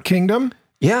talk about a kingdom?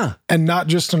 Yeah. And not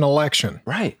just an election?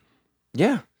 Right.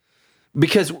 Yeah.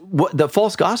 Because what the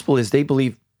false gospel is, they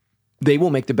believe they will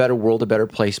make the better world a better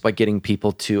place by getting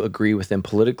people to agree with them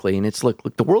politically. And it's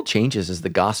look, the world changes as the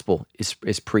gospel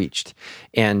is preached.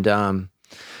 And,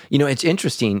 it's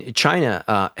interesting.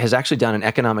 China has actually done an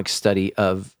economic study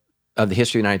of the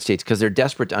history of the United States because they're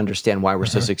desperate to understand why we're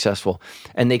so successful.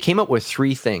 And they came up with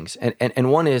 3 things.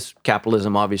 And one is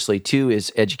capitalism, obviously. 2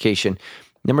 is education.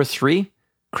 Number 3,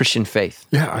 Christian faith.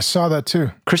 Yeah, I saw that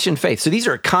too. Christian faith. So these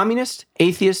are communist,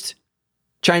 atheist,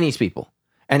 Chinese people.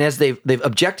 And as they've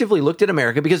objectively looked at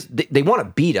America, because they want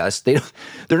to beat us, they're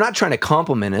not trying to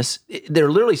compliment us. They're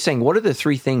literally saying, what are the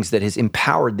 3 things that has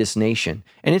empowered this nation?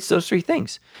 And it's those 3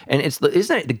 things. And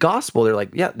isn't it the gospel? They're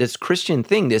like, yeah, this Christian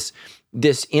thing, this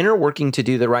inner working to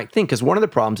do the right thing. Because one of the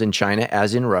problems in China,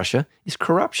 as in Russia, is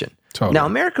corruption. Totally. Now,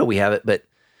 America, we have it, but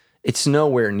it's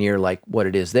nowhere near like what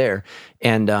it is there.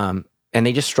 And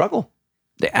they just struggle.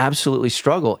 They absolutely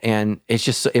struggle. And it's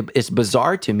just, it's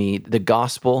bizarre to me. The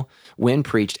gospel, when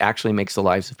preached, actually makes the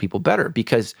lives of people better.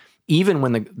 Because even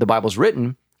when the Bible's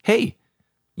written, hey,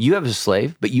 you have a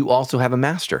slave, but you also have a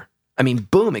master. I mean,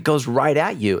 boom, it goes right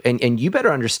at you. And you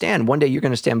better understand, one day you're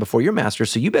going to stand before your master.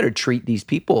 So you better treat these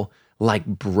people like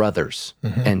brothers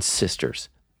and sisters.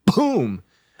 Boom.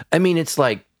 I mean, it's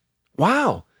like,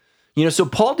 wow. So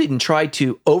Paul didn't try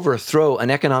to overthrow an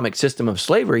economic system of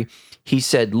slavery. He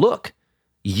said, look,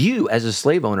 you as a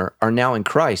slave owner are now in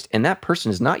Christ, and that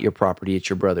person is not your property. It's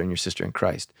your brother and your sister in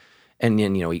Christ. And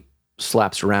then, he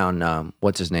slaps around,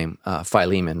 what's his name?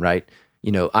 Philemon, right?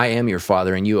 I am your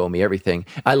father and you owe me everything.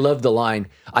 I love the line,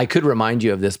 I could remind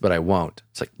you of this, but I won't.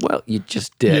 It's like, well, you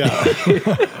just did.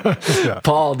 Yeah. Yeah.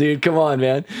 Paul, dude, come on,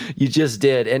 man. You just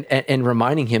did. And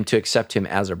reminding him to accept him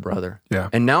as a brother. Yeah.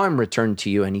 And now I'm returned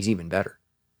to you, and he's even better.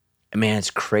 Man,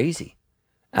 it's crazy.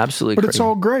 Absolutely but crazy. It's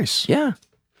all grace. Yeah.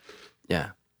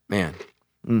 Yeah, man.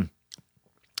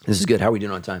 This is good. How are we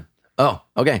doing on time? Oh,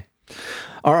 okay.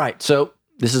 All right. So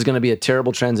this is going to be a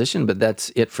terrible transition, but that's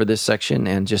it for this section.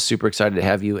 And just super excited to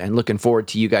have you and looking forward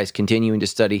to you guys continuing to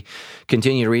study,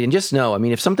 continue to read. And just know, I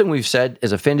mean, if something we've said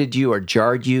has offended you or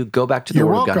jarred you, go back to the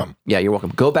Word of God. Yeah, you're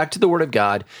welcome. Go back to the Word of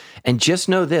God and just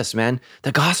know this, man,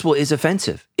 the gospel is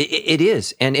offensive. It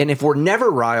is. And if we're never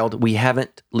riled, we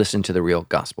haven't listened to the real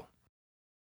gospel.